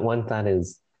thoughts, but one thought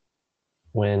is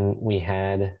when we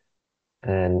had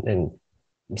and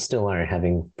still are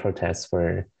having protests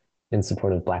for in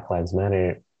support of Black Lives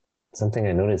Matter, something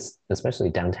I noticed, especially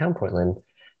downtown Portland,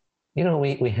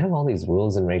 we have all these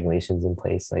rules and regulations in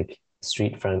place, like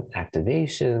street front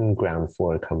activation, ground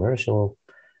floor commercial,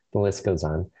 the list goes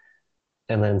on.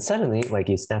 And then suddenly, like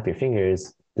you snap your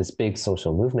fingers, this big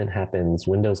social movement happens,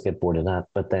 windows get boarded up,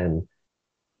 but then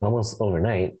almost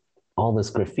overnight, all this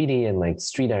graffiti and like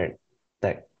street art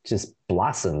that just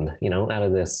blossomed, out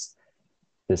of this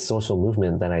social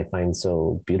movement that I find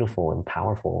so beautiful and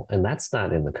powerful. And that's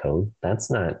not in the code.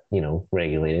 That's not,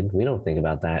 regulated. We don't think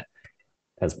about that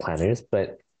as planners,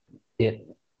 but it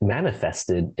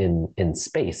manifested in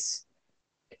space.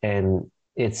 And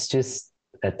it's just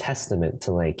a testament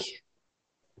to like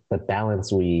the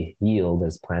balance we yield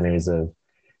as planners of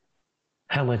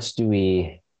how much do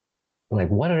we like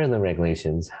what are the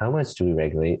regulations? How much do we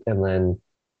regulate? And then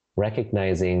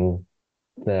recognizing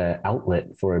the outlet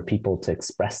for people to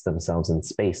express themselves in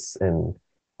space. And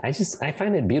I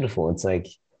find it beautiful. It's like,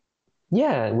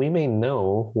 yeah, we may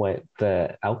know what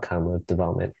the outcome of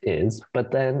development is,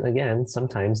 but then again,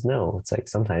 sometimes no. It's like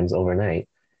sometimes overnight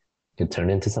could turn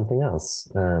into something else.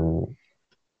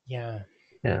 yeah.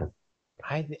 Yeah.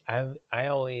 I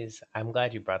always I'm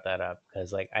glad you brought that up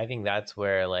because like I think that's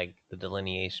where like the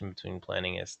delineation between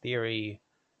planning as theory,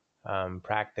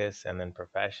 practice, and then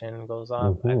profession goes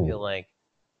off. Mm-hmm. I feel like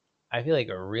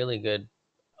a really good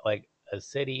like a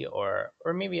city or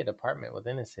maybe a department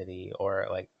within a city or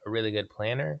like a really good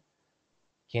planner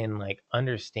can like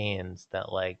understands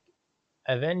that like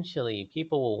eventually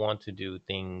people will want to do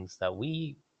things that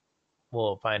we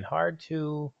will find hard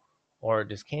to or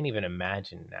just can't even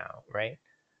imagine now, right?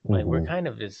 Like we're Mm-hmm. kind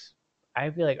of just I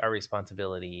feel like our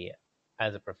responsibility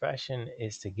as a profession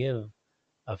is to give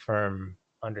a firm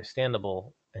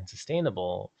understandable and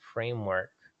sustainable framework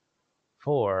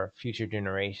for future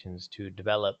generations to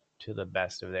develop to the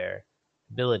best of their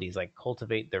abilities, like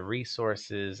cultivate the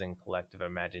resources and collective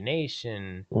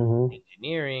imagination, Mm-hmm.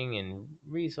 engineering, and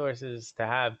resources to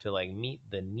have to like meet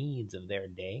the needs of their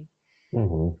day,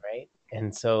 Mm-hmm. right?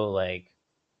 And so, like,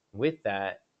 with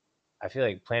that, I feel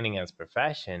like planning as a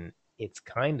profession, it's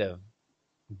kind of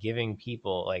giving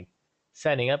people like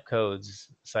setting up codes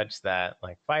such that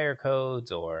like fire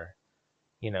codes or,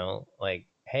 like,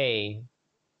 hey,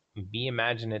 be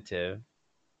imaginative,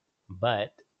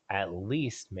 but at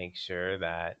least make sure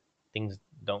that things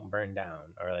don't burn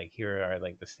down, or like here are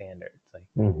like the standards, like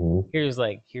Mm-hmm. here's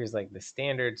like the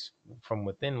standards from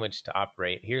within which to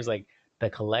operate. Here's like the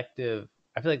collective.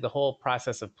 I feel like the whole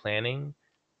process of planning,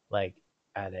 like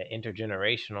at an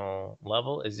intergenerational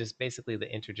level, is just basically the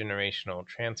intergenerational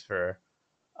transfer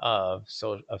of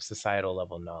societal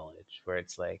level knowledge, where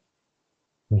it's like,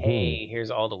 Mm-hmm. hey,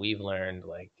 here's all that we've learned.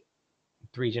 Like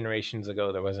 3 generations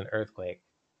ago, there was an earthquake.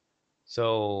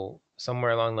 So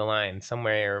somewhere along the line,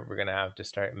 somewhere we're gonna have to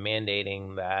start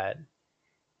mandating that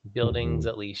buildings Mm-hmm.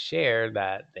 at least share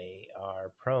that they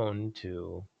are prone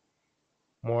to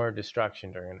more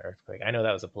destruction during an earthquake. I know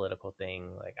that was a political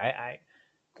thing. Like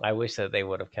I wish that they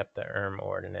would have kept the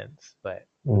ordinance, but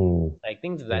Mm. like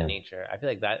things of that Yeah. nature. I feel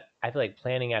like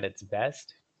planning at its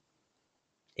best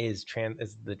is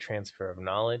the transfer of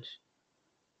knowledge.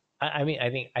 I mean, I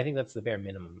think that's the bare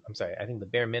minimum. I'm sorry. I think the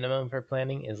bare minimum for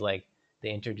planning is like the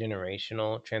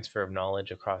intergenerational transfer of knowledge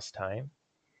across time.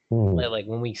 Mm. Like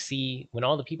when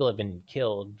all the people have been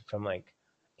killed from like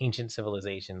ancient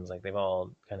civilizations, like they've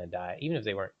all kind of died, even if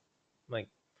they weren't, like,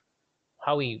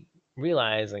 how we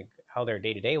realize like how their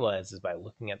day to day was is by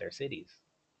looking at their cities,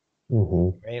 right?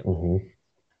 Mm-hmm. Mm-hmm. And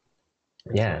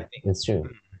so I Yeah, think, it's true.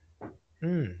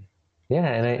 mm, Yeah,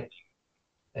 and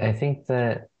I think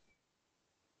that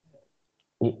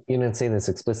you don't say this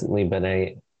explicitly, but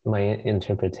my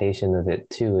interpretation of it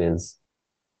too is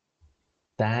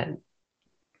that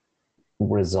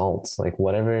results, like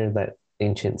whatever that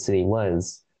ancient city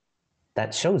was,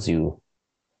 that shows you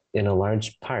in a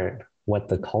large part what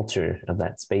the culture of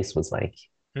that space was like.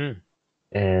 mm,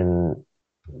 And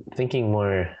thinking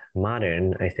more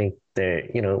modern, I think there,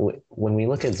 when we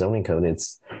look at zoning code,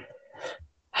 it's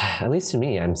at least to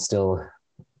me, I'm still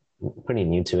pretty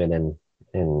new to it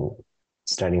and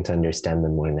starting to understand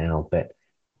them more now, but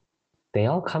they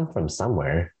all come from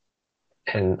somewhere.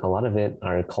 And a lot of it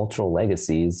are cultural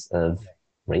legacies of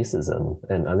racism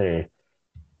and other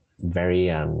very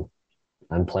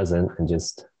unpleasant and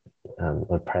just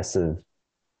oppressive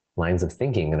lines of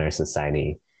thinking in our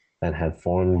society that have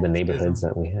formed the neighborhoods schism.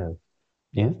 that we have.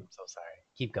 Yeah, I'm so sorry.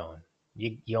 Keep going.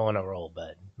 You on a roll,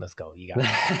 bud. Let's go. You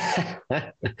got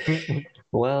it.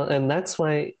 Well, and that's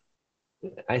why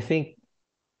I think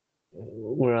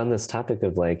we're on this topic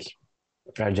of like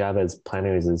our job as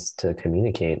planners is to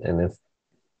communicate. And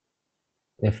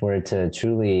if we're to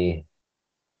truly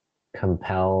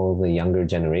compel the younger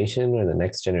generation or the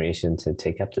next generation to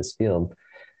take up this field,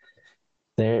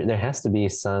 there has to be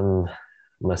some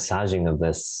massaging of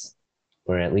this,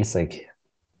 or at least like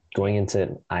going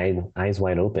into eyes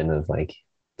wide open of like,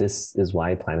 this is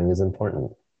why planning is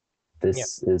important. Yeah,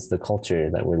 This is the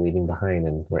culture that we're leaving behind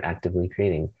and we're actively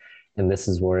creating. And this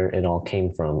is where it all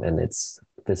came from. And this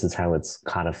is how it's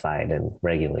codified and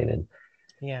regulated.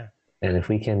 yeah, And if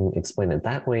we can explain it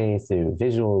that way through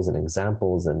visuals and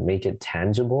examples and make it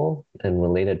tangible and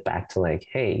relate it back to like,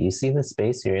 hey, you see the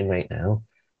space you're in right now?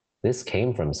 This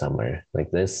came from somewhere.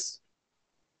 Like this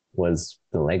was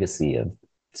the legacy of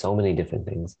so many different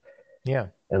things. yeah.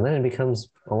 And then it becomes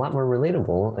a lot more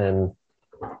relatable. And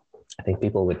I think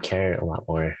people would care a lot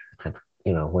more,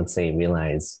 once they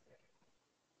realize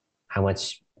how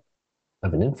much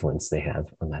of an influence they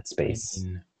have on that I space.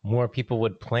 mean, more people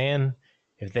would plan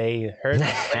if they heard from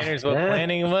planners what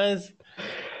planning was.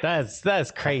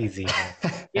 That's crazy,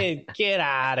 man. Get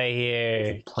out of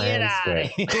here. Get Plan out of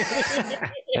square.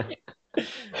 here.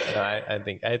 No,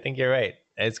 I think you're right.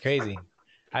 It's crazy.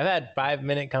 I've had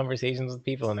 5-minute conversations with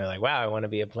people and they're like, wow, I want to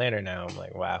be a planner now. I'm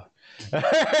like, wow.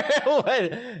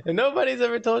 What? Nobody's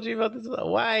ever told you about this.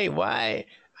 Why?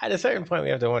 At a certain point we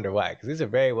have to wonder why, because these are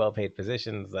very well paid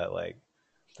positions that like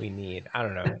we need. I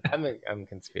don't know. I'm a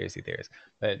conspiracy theorist.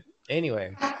 But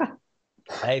anyway,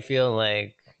 I feel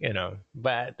like,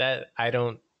 but that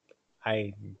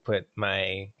I put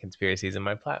my conspiracies in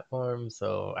my platform,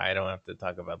 so I don't have to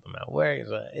talk about them at work.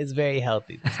 So it's very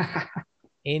healthy.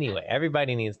 Anyway,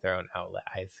 everybody needs their own outlet.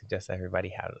 I suggest everybody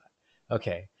have that.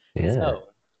 Okay. Yeah. So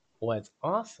what's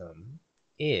awesome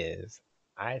is,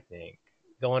 I think,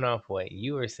 going off what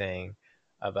you were saying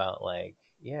about like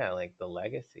yeah, like the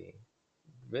legacy,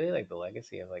 really like the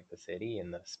legacy of like the city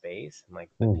and the space and like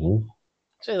the people. Hmm.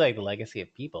 It's really like the legacy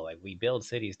of people. Like we build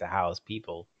cities to house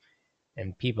people,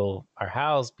 and people are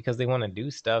housed because they want to do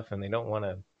stuff and they don't want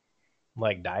to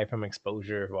like die from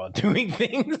exposure while doing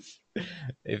things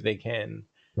if they can.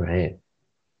 Right.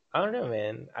 I don't know,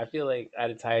 man. I feel like at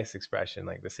its highest expression,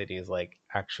 like the city is like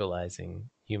actualizing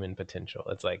human potential.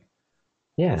 It's like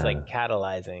Yeah.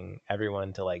 catalyzing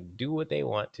everyone to like do what they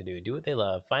want to do what they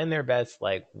love, find their best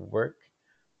like work,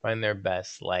 find their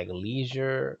best like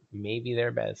leisure, maybe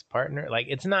their best partner. Like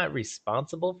it's not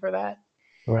responsible for that,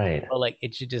 Right. but like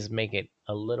it should just make it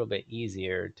a little bit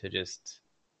easier to just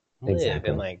live and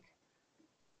Exactly. like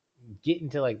get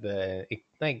into like the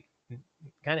like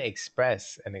kind of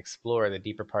express and explore the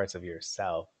deeper parts of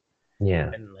yourself.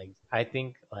 Yeah. And like I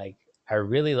think like I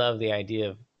really love the idea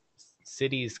of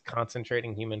cities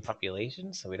concentrating human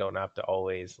populations so we don't have to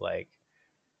always like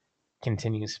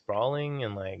continue sprawling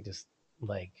and like just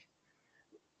like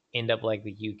end up like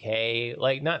the UK,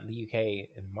 like not the UK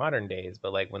in modern days,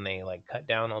 but like when they like cut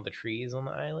down all the trees on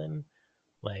the island,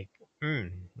 like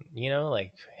mm,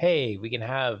 like hey, we can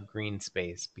have green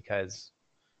space because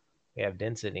we have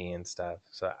density and stuff.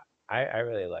 So I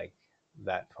really like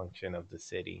that function of the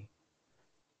city,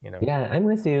 you know. Yeah, I'm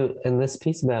with you. And this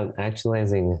piece about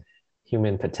actualizing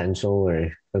human potential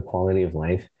or the quality of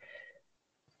life,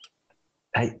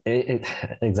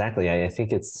 exactly. I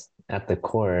think it's at the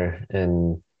core.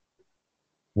 And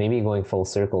maybe going full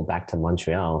circle back to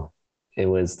Montreal, it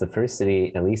was the first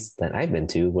city, at least that I've been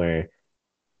to, where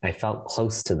I felt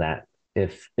close to that,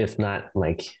 if not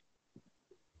like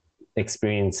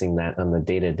experiencing that on the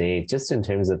day to day, just in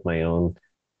terms of my own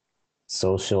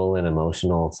social and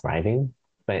emotional thriving.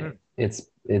 But Mm,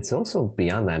 it's also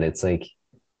beyond that. It's like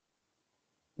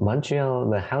Montreal,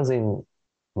 the housing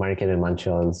market in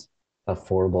Montreal is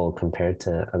affordable compared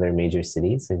to other major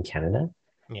cities in Canada.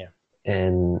 yeah,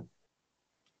 And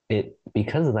it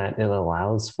because of that, it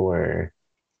allows for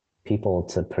people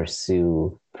to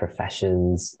pursue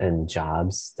professions and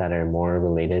jobs that are more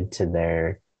related to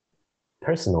their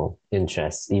personal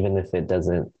interests, even if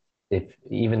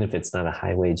it's not a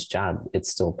high wage job,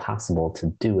 it's still possible to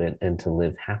do it and to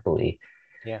live happily.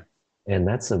 yeah, And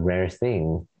that's a rare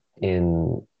thing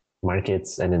in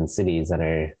markets and in cities that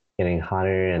are getting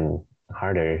hotter and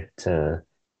harder to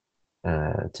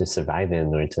survive in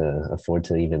or to afford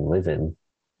to even live in.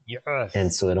 And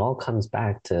yes. so it all comes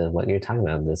back to what you're talking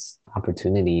about, this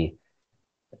opportunity,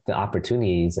 the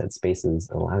opportunities that spaces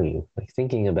allow you. Like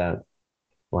thinking about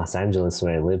Los Angeles,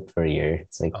 where I lived for a year,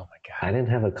 it's like Oh my I god, didn't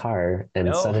have a car, and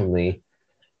no. suddenly,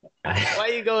 Why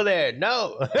you go there?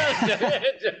 No. I'm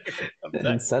sorry.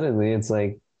 and suddenly it's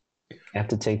like I have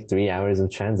to take 3 hours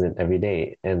of transit every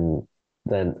day, and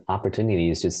then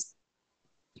opportunities just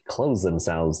close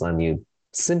themselves on you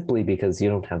simply because you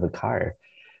don't have a car.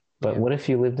 But Yeah, what if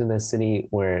you lived in a city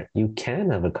where you can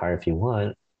have a car if you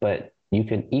want, but you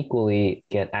can equally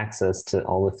get access to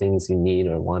all the things you need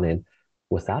or wanted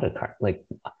without a car? Like,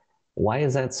 why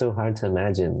is that so hard to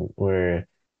imagine? Where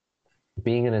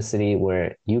being in a city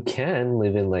where you can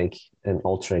live in like an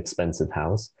ultra expensive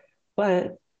house,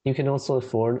 but you can also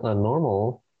afford a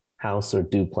normal house or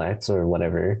duplex or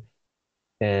whatever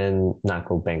and not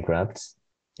go bankrupt.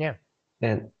 yeah.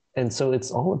 And so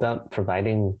it's all about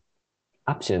providing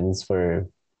options for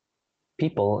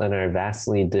people and our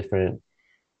vastly different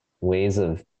ways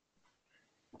of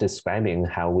describing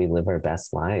how we live our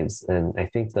best lives. And I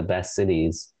think the best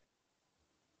cities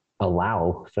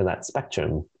allow for that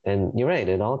spectrum. And you're right,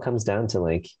 it all comes down to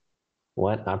like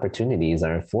what opportunities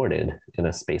are afforded in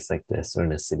a space like this or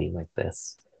in a city like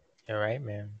this. You're right,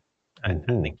 man. I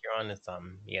Mm-hmm. think you're onto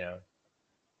something.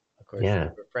 Of course, Yeah,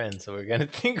 we're friends, so we're gonna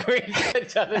think we're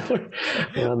each other.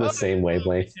 we're on the Oh, same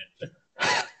wavelength.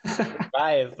 we're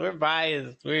biased. We're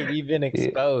biased. We've been Yeah,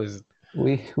 exposed.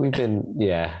 we've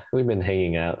been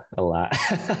hanging out a lot.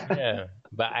 Yeah,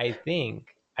 but I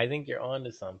think you're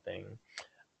onto something.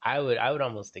 I would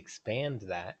almost expand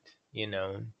that. You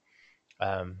know,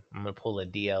 I'm gonna pull a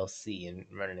DLC and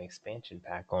run an expansion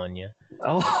pack on you.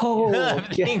 Oh,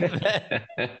 I think okay. that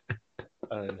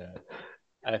I don't know.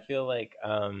 I feel like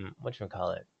what you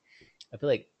call it? I feel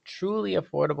like truly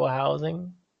affordable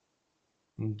housing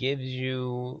gives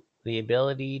you the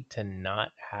ability to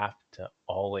not have to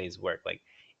always work. Like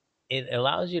it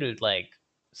allows you to like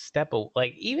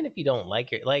like even if you don't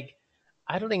like it, like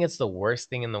I don't think it's the worst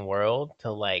thing in the world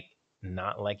to like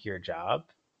not like your job.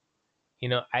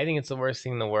 I think it's the worst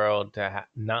thing in the world to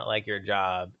not like your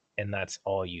job and that's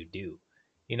all you do.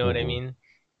 You know what I Mhm. mean?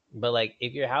 But like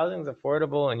if your housing's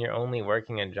affordable and you're only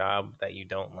working a job that you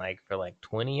don't like for like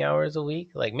 20 hours a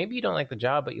week, like maybe you don't like the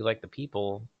job but you like the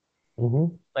people. Hmm.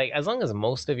 Like as long as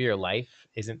most of your life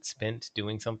isn't spent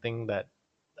doing something that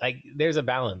like there's a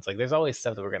balance. Like there's always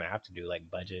stuff that we're going to have to do like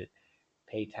budget,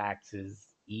 pay taxes,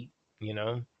 eat, you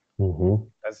know? Hmm.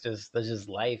 That's just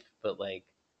life, but like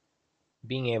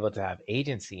being able to have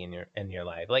agency in your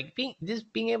life. Like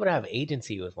being able to have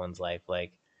agency with one's life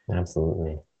like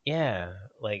Absolutely. yeah,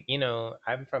 like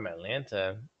I'm from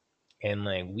Atlanta and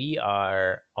like we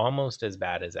are almost as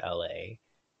bad as LA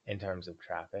in terms of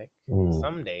traffic. Mm,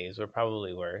 Some days we're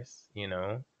probably worse.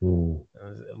 mm,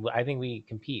 I think we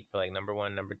compete for like number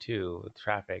one, number two with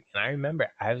traffic. And I remember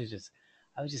I was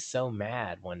just so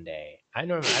mad one day. I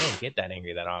don't get that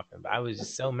angry that often, but I was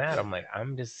just so mad. I'm like,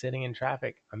 I'm just sitting in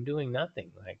traffic. I'm doing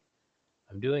nothing. Like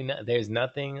there's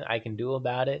nothing I can do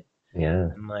about it. yeah.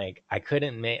 And like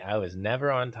I was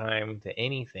never on time to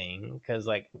anything because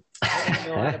like I didn't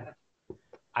know how to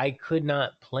I could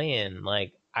not plan.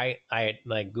 Like I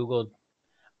like Googled.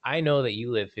 I know that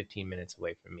you live 15 minutes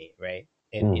away from me, right?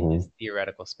 In Hmm. this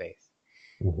theoretical space,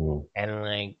 Hmm. and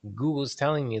like Google's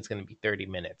telling me it's gonna be 30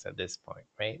 minutes at this point,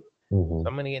 right? So Hmm.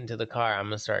 I'm gonna get into the car. I'm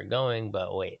gonna start going,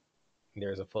 but wait,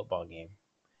 there's a football game,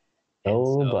 and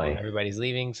Oh so boy. everybody's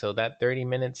leaving. So that 30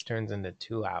 minutes turns into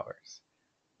 2 hours.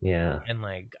 Yeah. And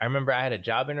like I remember I had a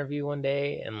job interview one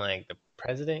day, and like the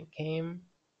president came,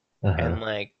 and Uh-huh.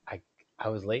 like I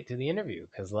was late to the interview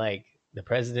because like the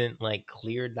president like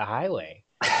cleared the highway.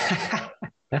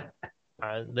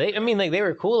 I mean, like they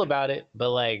were cool about it, but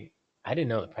like I didn't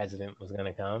know the president was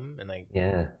gonna come and like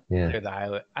Yeah. Yeah. clear the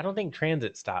highway. I don't think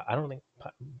transit stop. I don't think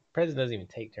president doesn't even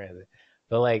take transit.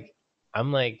 But like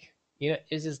I'm like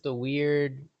it's just the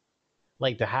weird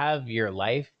like to have your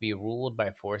life be ruled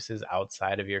by forces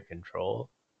outside of your control.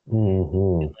 Hmm.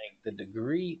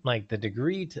 Like the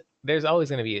degree to there's always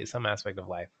going to be some aspect of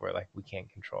life where like we can't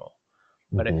control,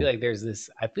 but I feel Hmm. like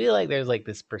there's like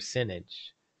this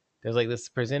percentage, there's like this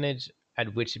percentage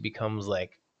at which it becomes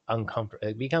like uncomfortable,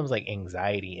 it becomes like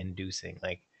anxiety inducing,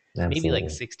 like maybe like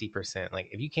Absolutely. 60%. Like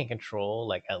if you can't control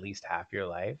like at least half your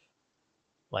life,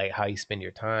 like how you spend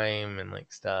your time and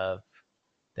like stuff,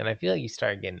 then I feel like you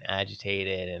start getting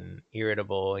agitated and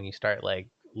irritable and you start like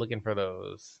looking for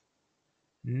those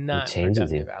It not changes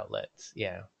productive you. outlets.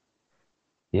 Yeah.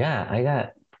 Yeah, I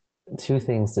got two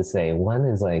things to say. One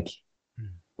is like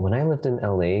when I lived in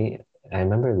LA, I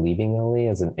remember leaving LA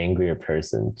as an angrier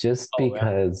person just Oh, wow.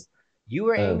 because You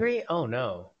were of angry? Oh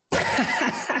no.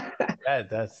 I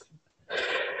That's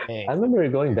dang. remember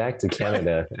going back to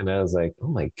Canada and I was like, oh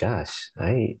my gosh,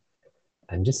 I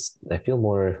feel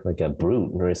more like a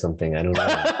brute or something. I don't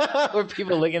know. Were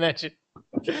people looking at you?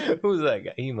 Who's that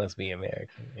guy? He must be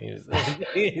American. He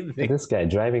was This guy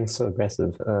driving so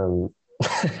aggressive.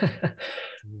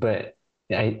 But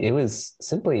it was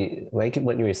simply like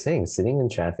what you were saying, sitting in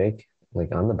traffic,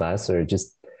 like on the bus, or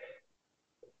just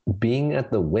being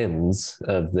at the whims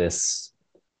of this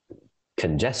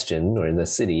congestion or the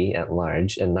city at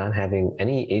large and not having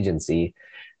any agency.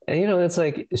 And it's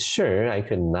like, sure, I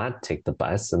could not take the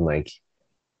bus and like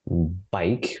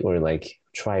bike or like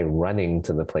try running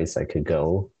to the place I could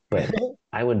go, but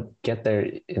I would get there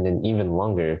in an even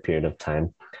longer period of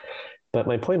time. But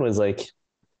my point was like,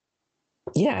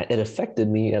 yeah, it affected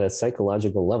me at a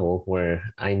psychological level where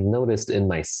I noticed in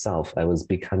myself I was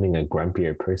becoming a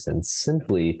grumpier person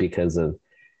simply because of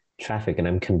traffic. And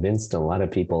I'm convinced a lot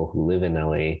of people who live in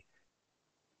LA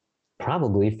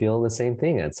probably feel the same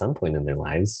thing at some point in their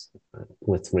lives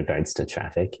with regards to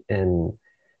traffic. And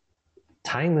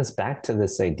tying this back to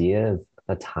this idea of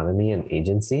autonomy and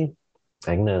agency,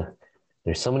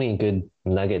 there's so many good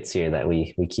nuggets here that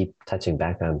we keep touching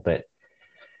back on, but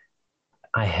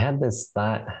I had this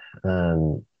thought.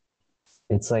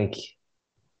 It's like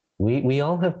we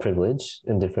all have privilege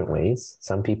in different ways.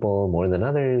 Some people more than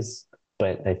others,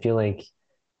 but I feel like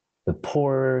the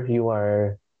poorer you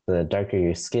are, the darker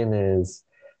your skin is,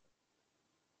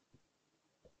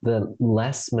 the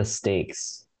less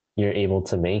mistakes you're able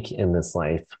to make in this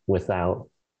life without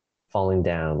falling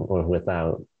down or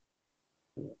without,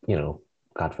 you know,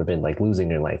 God forbid, like losing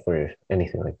your life or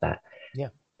anything like that. Yeah.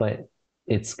 But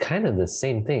it's kind of the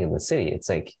same thing in the city. It's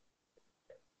like if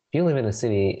you live in a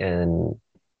city and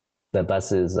the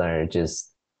buses are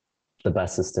just the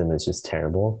bus system is just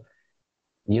terrible,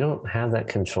 you don't have that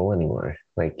control anymore.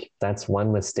 Like that's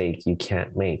one mistake you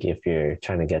can't make if you're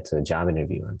trying to get to a job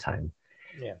interview on time.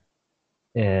 Yeah.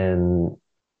 And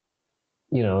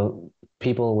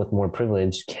people with more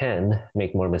privilege can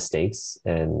make more mistakes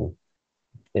and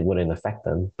it wouldn't affect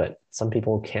them, but some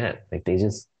people can't. Like they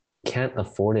just can't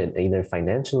afford it either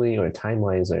financially or time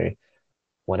wise or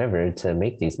whatever to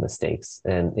make these mistakes.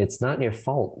 And it's not your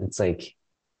fault. It's like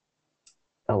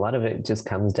a lot of it just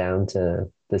comes down to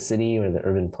the city or the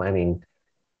urban planning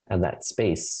of that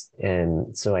space.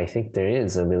 And so I think there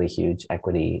is a really huge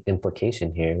equity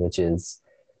implication here, which is,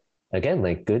 again,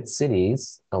 like good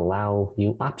cities allow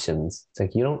you options. It's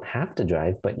like you don't have to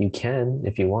drive, but you can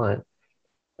if you want.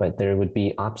 But there would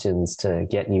be options to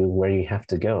get you where you have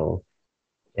to go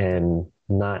and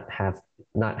not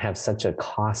have such a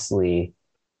costly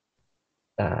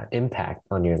impact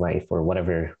on your life or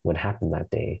whatever would happen that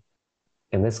day.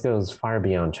 And this goes far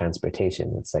beyond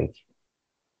transportation. It's like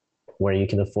where you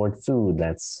can afford food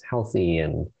that's healthy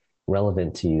and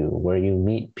relevant to you, where you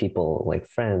meet people like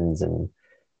friends and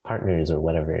partners or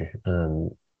whatever.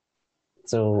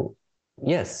 So,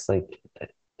 yes, like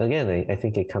again, I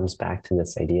think it comes back to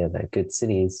this idea that good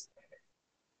cities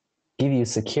give you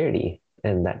security,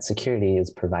 and that security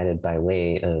is provided by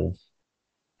way of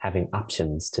having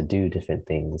options to do different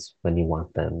things when you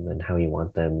want them and how you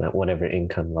want them at whatever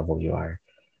income level you are.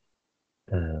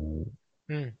 Um,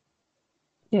 Hmm.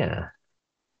 yeah.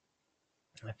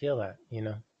 I feel that,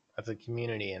 as a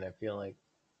community, and I feel like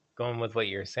going with what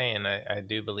you're saying, I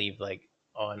do believe like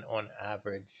on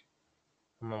average,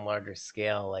 on a larger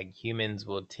scale, like humans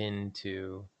will tend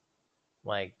to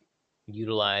like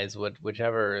utilize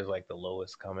whichever is like the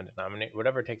lowest common denominator,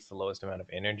 whatever takes the lowest amount of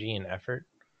energy and effort.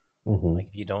 Mm-hmm. Like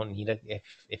if you don't need it,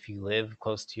 if you live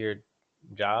close to your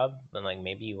job, then like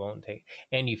maybe you won't take,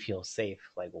 and you feel safe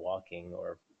like walking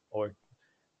or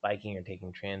biking or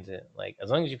taking transit. Like as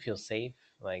long as you feel safe,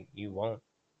 like you won't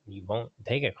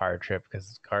take a car trip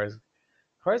because cars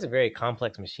are very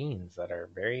complex machines that are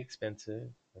very expensive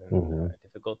and Mm-hmm.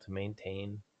 difficult to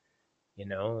maintain.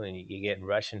 And you get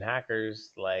Russian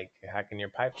hackers like hacking your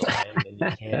pipeline, and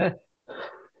you can't.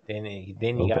 Then you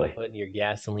Oh got to boy. put your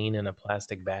gasoline in a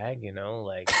plastic bag.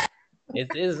 Like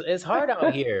it's hard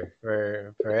out here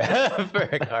for for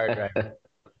a car driver.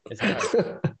 It's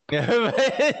hard.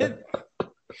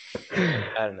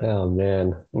 I don't know. Oh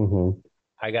man. Mm-hmm.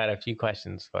 I got a few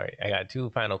questions for you. I got two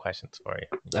final questions for you.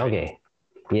 You ready? Okay.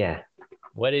 Yeah.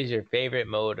 What is your favorite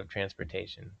mode of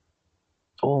transportation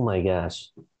Oh my gosh.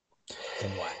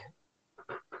 and why?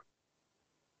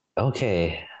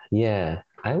 Okay. Yeah.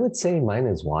 I would say mine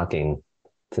is walking,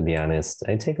 to be honest.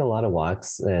 I take a lot of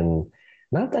walks and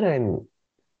not that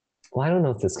well, I don't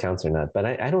know if this counts or not, but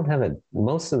I don't have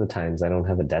most of the times I don't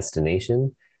have a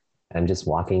destination. I'm just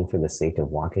walking for the sake of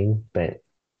walking. But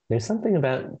there's something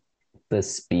about the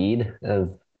speed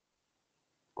of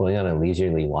going on a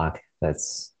leisurely walk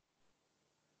that's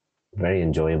very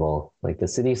enjoyable. Like the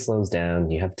city slows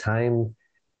down, you have time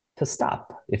to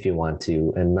stop if you want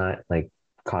to, and not like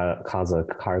cause a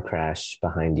car crash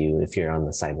behind you if you're on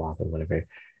the sidewalk or whatever.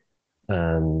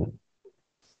 Um,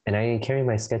 and I carry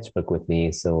my sketchbook with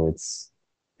me, so it's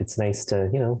nice to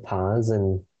pause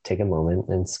and take a moment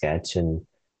and sketch. And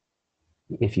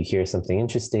if you hear something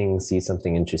interesting, see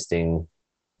something interesting,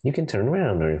 you can turn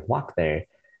around or walk there.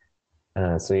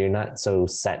 So you're not so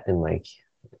set in like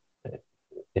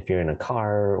if you're in a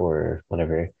car or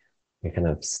whatever, you're kind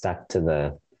of stuck to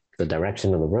the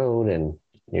direction of the road and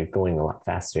you're going a lot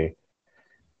faster.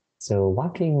 So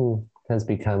walking has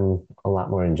become a lot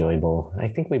more enjoyable. I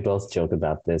think we both joke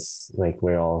about this. Like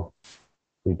we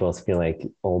both feel like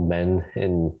old men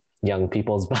in young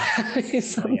people's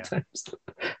bodies Oh yeah. sometimes.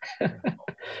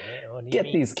 What do you Get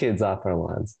mean? these kids off our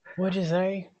lawns. What'd you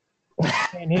say?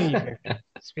 Can't hear you, Victor.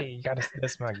 Speak. You gotta.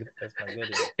 That's my good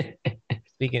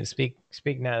ear.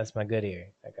 Speak now. That's my good ear.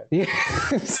 Yeah.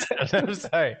 I'm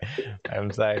sorry.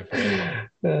 I'm sorry for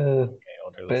any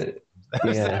older listeners. But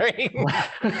I'm yeah.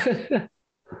 sorry.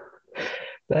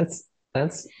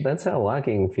 That's how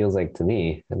walking feels like to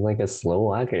me. I'm like a slow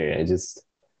walker. I just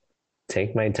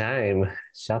take my time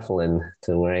shuffling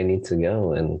to where I need to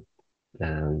go, and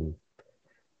um,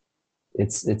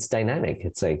 it's dynamic.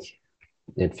 It's like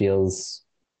it feels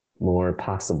more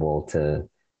possible to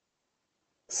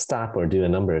stop or do a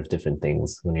number of different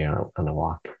things when you're out on a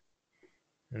walk.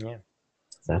 Yeah,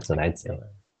 So that's I what can I'd feel say.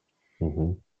 that.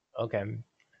 Mm-hmm. Okay,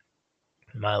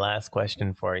 my last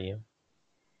question for you.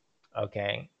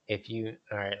 Okay, if you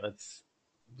all right, let's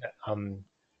um,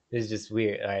 this is just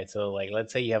weird. All right, so like,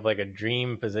 let's say you have like a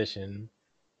dream position,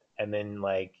 and then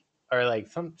like, or like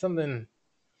something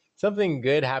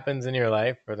good happens in your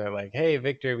life, where they're like, "Hey,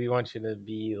 Victor, we want you to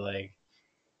be like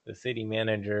the city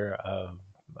manager of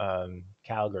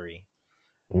Calgary."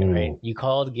 Right? Mm. You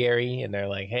called Gary, and they're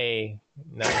like, "Hey,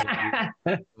 now you're gonna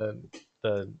be the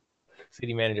the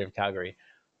city manager of Calgary,"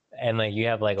 and like you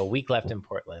have like a week left in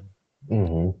Portland.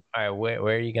 Mm-hmm. All right, where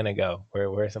are you gonna go? Where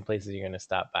are some places you're gonna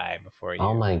stop by before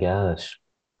Oh you? my gosh.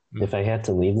 If Mm. I had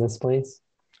to leave this place,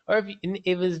 Or if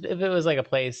it was like a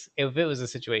place, if it was a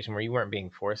situation where you weren't being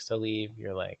forced to leave,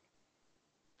 you're like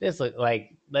this look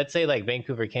like, let's say like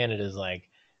Vancouver, Canada's like,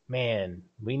 man,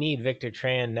 we need Victor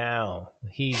Tran now.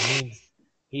 He's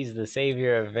the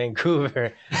savior of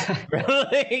Vancouver.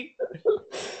 Really?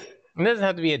 It doesn't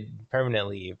have to be a permanent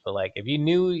leave, but like if you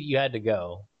knew you had to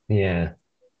go, yeah.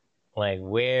 like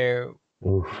where,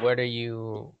 Oof. what are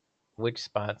you, which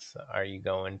spots are you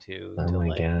going Oh to my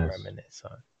like gosh. reminisce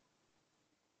on?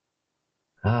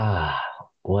 Ah,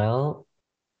 well,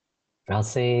 I'll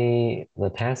say the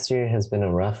past year has been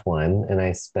a rough one, and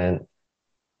I spent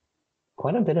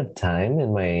quite a bit of time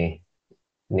in my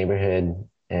neighborhood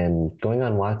and going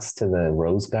on walks to the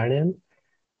Rose Garden.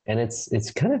 And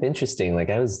it's kind of interesting. Like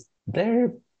I was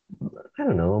there, I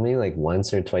don't know, maybe like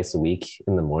once or twice a week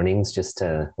in the mornings just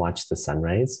to watch the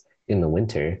sunrise in the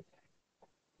winter.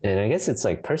 And I guess it's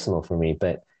like personal for me,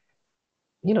 but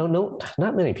no,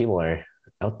 not many people are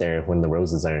out there when the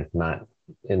roses are not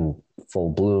in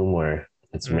full bloom or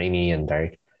it's Mm. rainy and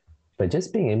dark. But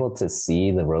just being able to see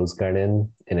the rose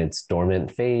garden in its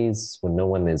dormant phase when no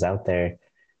one is out there,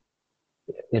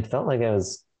 it felt like I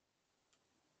was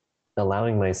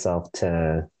allowing myself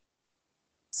to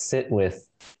sit with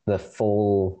the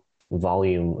full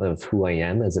volume of who I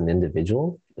am as an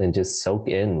individual and just soak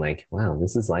in like, wow,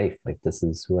 this is life. Like, this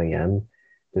is who I am.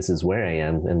 This is where I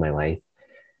am in my life.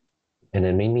 And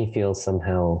it made me feel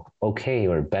somehow okay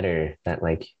or better that,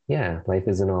 like, yeah, life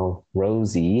isn't all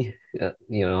rosy,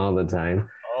 all the time.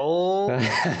 Oh,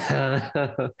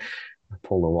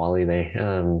 Pull the Wally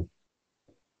there.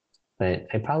 But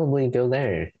I probably go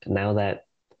there now that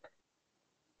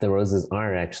the roses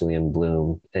are actually in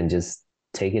bloom and just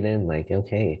take it in like,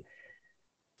 okay,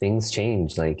 things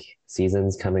change, like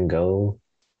seasons come and go,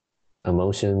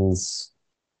 emotions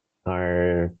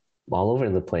are all over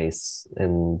the place,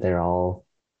 and they're all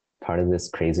part of this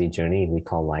crazy journey we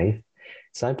call life.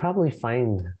 So I probably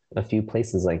find a few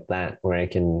places like that where I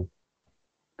can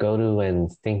go to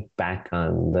and think back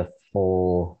on the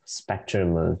full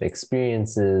spectrum of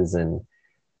experiences and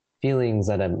feelings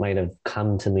that might have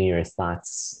come to me or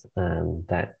thoughts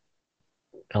that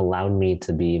allowed me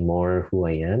to be more who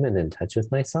I am and in touch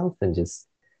with myself and just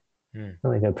hmm.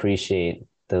 like appreciate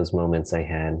those moments I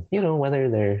had, whether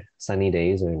they're sunny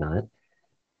days or not.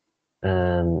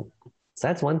 So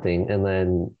that's one thing. And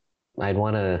then I'd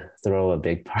want to throw a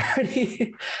big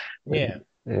party Yeah,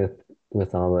 with,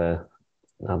 with all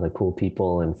the cool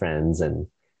people and friends and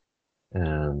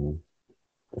um,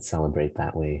 celebrate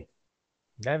that way.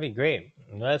 that'd be great.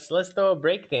 Let's throw a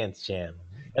breakdance jam.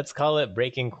 Let's call it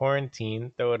Breaking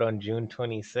Quarantine. Throw it on June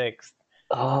 26th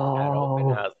at open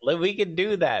Oh, house. We could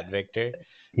do that, Victor.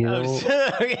 you I'm know,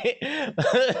 sorry.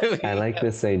 I like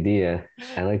this idea.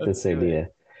 I like Let's this do it. idea.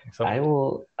 I So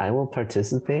will I will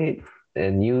participate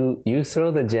and you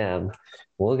throw the jam.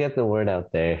 We'll get the word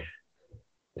out there.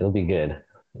 It'll be good.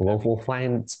 We'll that'd be we'll great.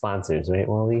 find sponsors, right,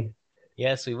 Wally?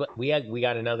 Yes, we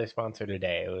got another sponsor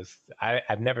today. It was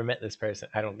I've never met this person.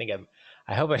 I don't think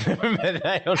I hope I've never met.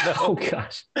 I don't Oh know.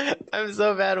 gosh. I'm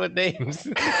so bad with names.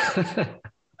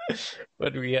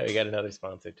 But we got another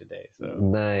sponsor today, so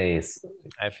Nice.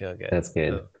 I feel good. That's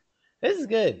good. So this is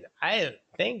good. I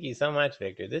thank you so much,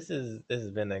 Victor. This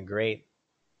has been a great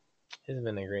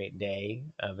day,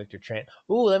 Victor Trent.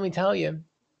 Ooh, let me tell you,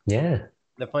 Yeah.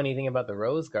 the funny thing about the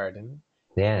Rose Garden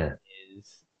Yeah.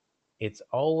 is it's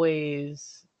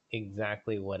always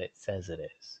exactly what it says it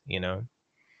is,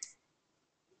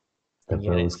 The You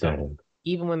get it? rose So garden.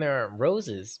 even when there are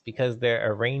roses, because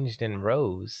they're arranged in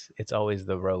rows, it's always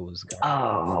the Rose Garden.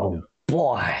 Oh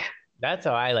boy. That's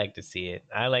how I like to see it.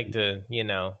 I like to,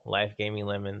 life gave me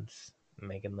lemons,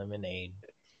 making lemonade.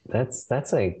 That's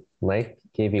like life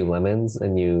gave you lemons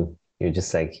and you're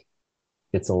just like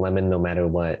it's a lemon no matter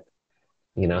what,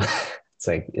 you know? Yeah. It's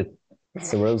like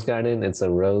it's a rose garden, it's a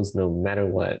rose no matter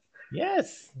what.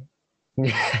 Yes,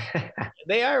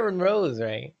 they are in rows,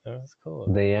 right? That's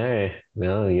cool. They are.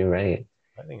 No, you're right.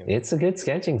 I think It's a good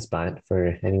sketching spot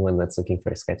for anyone that's looking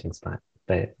for a sketching spot.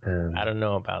 But I don't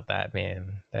know about that,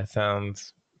 man. That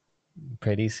sounds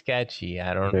pretty sketchy.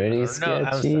 I pretty don't know.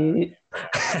 I'm sorry.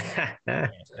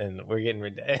 sketchy. And we're getting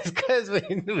ridiculous because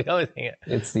we always hang out.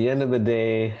 It's the end of the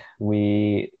day.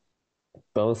 We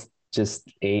both just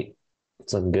ate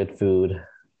some good food.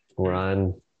 We're Mm.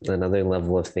 on another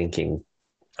level of thinking.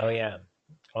 Oh yeah.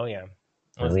 Oh yeah.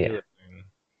 Oh Let's do yeah. it. Man.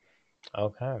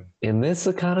 Okay. In this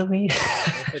economy, In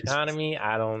this economy,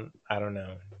 I don't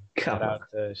know. come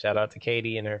Shout out to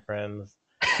Katie and her friends.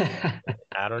 on.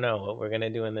 I don't know what we're gonna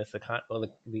do in this well,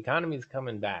 the economy's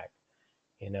coming back.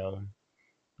 You know,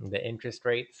 the interest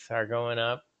rates are going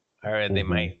up, or they Mhm.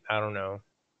 might. I don't know.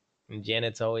 And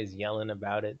Janet's always yelling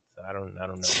about it. So I don't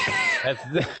know. That's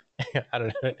I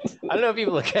don't know. I don't know if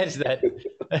people will catch that.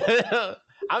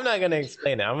 I'm not gonna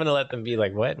explain it. I'm gonna let them be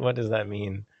like, what? What does that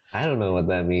mean? I don't know what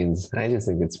that means. I just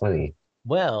think it's funny.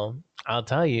 Well, I'll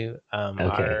tell you.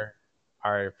 Okay.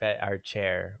 Our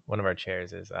chair, one of our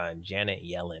chairs is Janet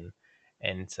Yellen,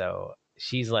 and so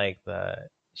she's like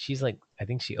I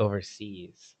think she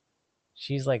oversees.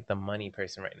 She's like the money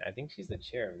person right now. I think she's the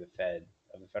chair of the Fed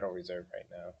of the Federal Reserve right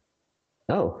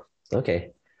now. Oh,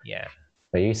 okay. Yeah.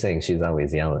 Are you saying she's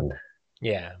always yelling?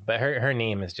 Yeah, but her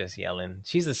name is just Yellen.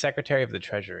 She's the Secretary of the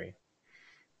Treasury.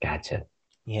 Gotcha.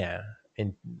 Yeah,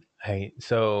 and yeah,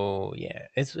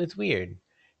 it's weird.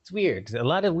 It's weird. A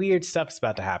lot of weird stuff's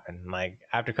about to happen. Like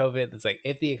after COVID, it's like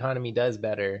if the economy does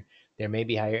better, there may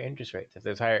be higher interest rates. If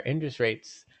there's higher interest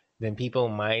rates, then people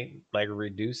might like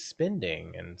reduce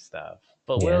spending and stuff.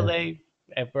 But will Yeah. they?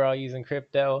 If we're all using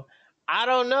crypto, I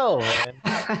don't know,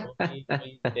 man. We'll use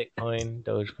Bitcoin,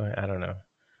 Dogecoin. I don't know.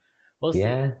 We'll see.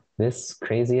 Yeah, this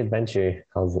crazy adventure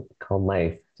called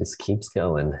life just keeps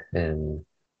going, and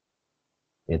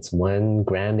it's one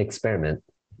grand experiment.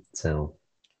 So,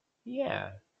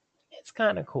 Yeah, it's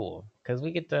kind of cool because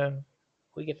we get to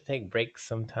take breaks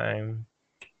sometime.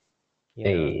 You know,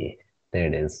 hey, there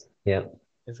it is. Yep,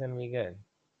 it's gonna be good.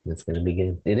 it's gonna be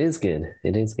good. It is good.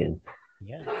 It is good.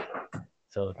 Yeah.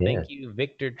 So Yeah. thank you,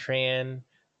 Victor Tran,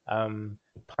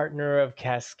 partner of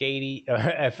Cascadia, or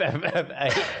a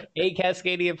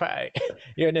Cascadia Pie.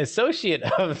 You're an associate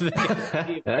of the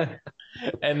Cascadia Pie,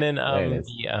 and then There it is.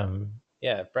 the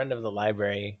yeah, friend of the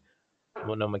library,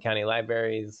 Multnomah County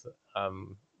Libraries,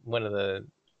 one of the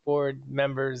board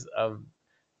members of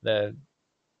the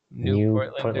New New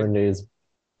Portlanders. Portland News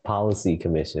Policy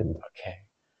Commission. Okay,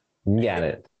 You got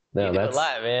it. you No, do a that's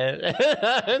lot,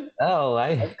 man. oh,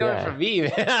 That's coming yeah. from me,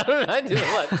 man. I do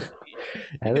a lot. You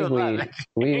I do a think lot,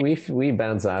 man. we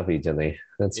bounce off each other.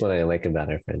 That's what Yeah, I like about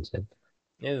our friendship.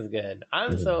 it is good.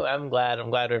 Mhm. I'm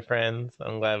glad we're friends.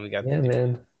 I'm glad we got to Yeah, do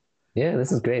man. this. Yeah,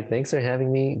 this is great. Thanks for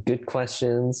having me. Good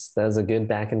questions. That was a good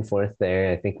back and forth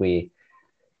there. I think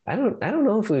I don't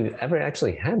know if we've ever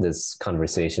actually had this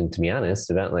conversation, to be honest,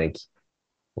 about like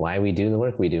why we do the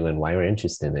work we do and why we're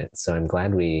interested in it. So I'm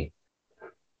glad we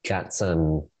got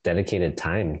some dedicated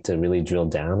time to really drill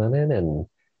down on it and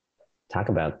talk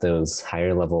about those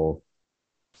higher level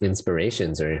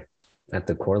inspirations or at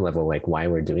the core level, like why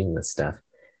we're doing this stuff.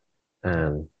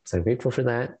 So I'm grateful for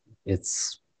that.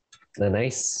 It's a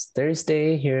nice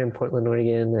Thursday here in Portland,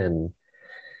 Oregon, and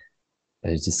I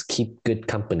just keep good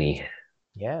company.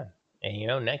 Yeah.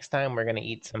 And next time we're gonna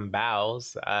eat some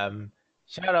bows.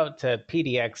 Shout out to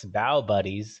PDX Bow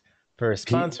Buddies for P-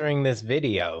 sponsoring this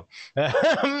video.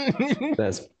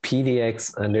 that's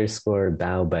PDX underscore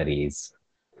bow buddies.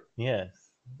 Yes.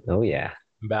 Oh, yeah.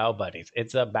 Bow Buddies.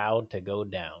 It's about to go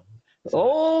down.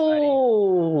 So everybody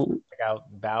Oh, check out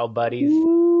Bow Buddies,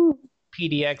 woo.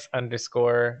 PDX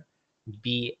underscore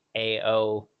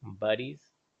BAO Buddies.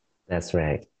 That's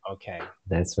right. Okay.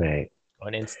 That's right.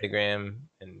 On Instagram,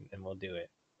 and we'll do it.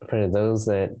 For those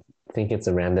that think it's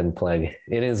a random plug,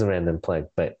 it is a random plug,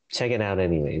 but check it out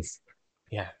anyways.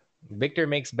 Yeah. Victor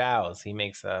makes bows. He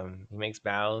makes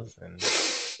bows and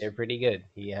they're pretty good.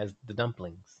 He has the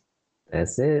dumplings.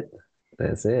 That's it.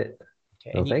 That's it.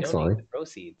 Okay. Well, And you thanks, donate Wally. the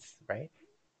proceeds, right?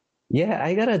 Yeah,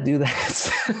 I gotta do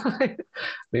that.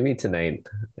 Maybe tonight.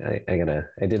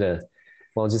 I did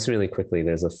well, just really quickly,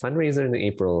 there's a fundraiser in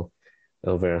April.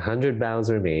 Over 100 bows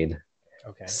were made,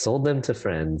 Okay. sold them to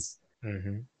friends,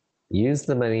 Mm-hmm. used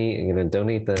the money, and going to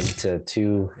donate them to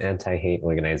two anti-hate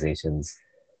organizations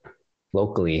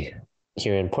locally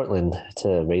here in Portland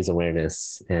to raise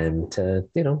awareness and to,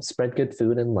 spread good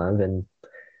food and love and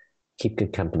keep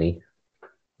good company.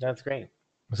 That's great.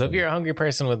 So if you're a hungry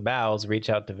person with bowels, reach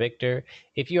out to Victor.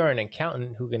 If you are an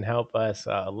accountant who can help us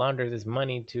launder this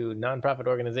money to nonprofit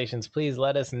organizations, please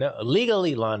let us know.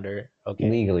 Legally launder. Okay.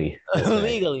 Legally. That's right.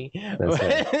 Legally. That's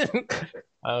right.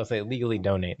 I would say legally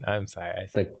donate. I'm sorry. I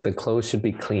said The clothes should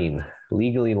be clean,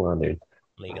 legally laundered.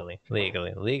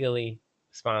 legally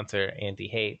sponsor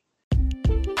anti-hate.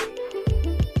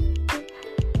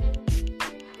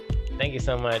 Thank you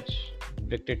so much,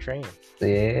 Victor Train.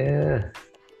 Yeah.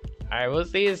 All right, we'll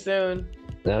see you soon.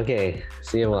 Okay.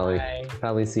 See you, Wally. Bye.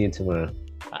 Probably see you tomorrow. See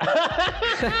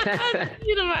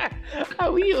you tomorrow.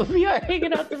 We are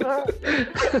hanging out tomorrow.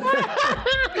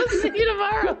 See you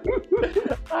tomorrow.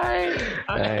 All right.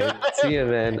 All right. See you,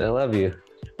 man. I love you.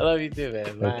 I love you too,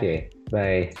 man. Bye. Okay.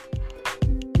 Bye.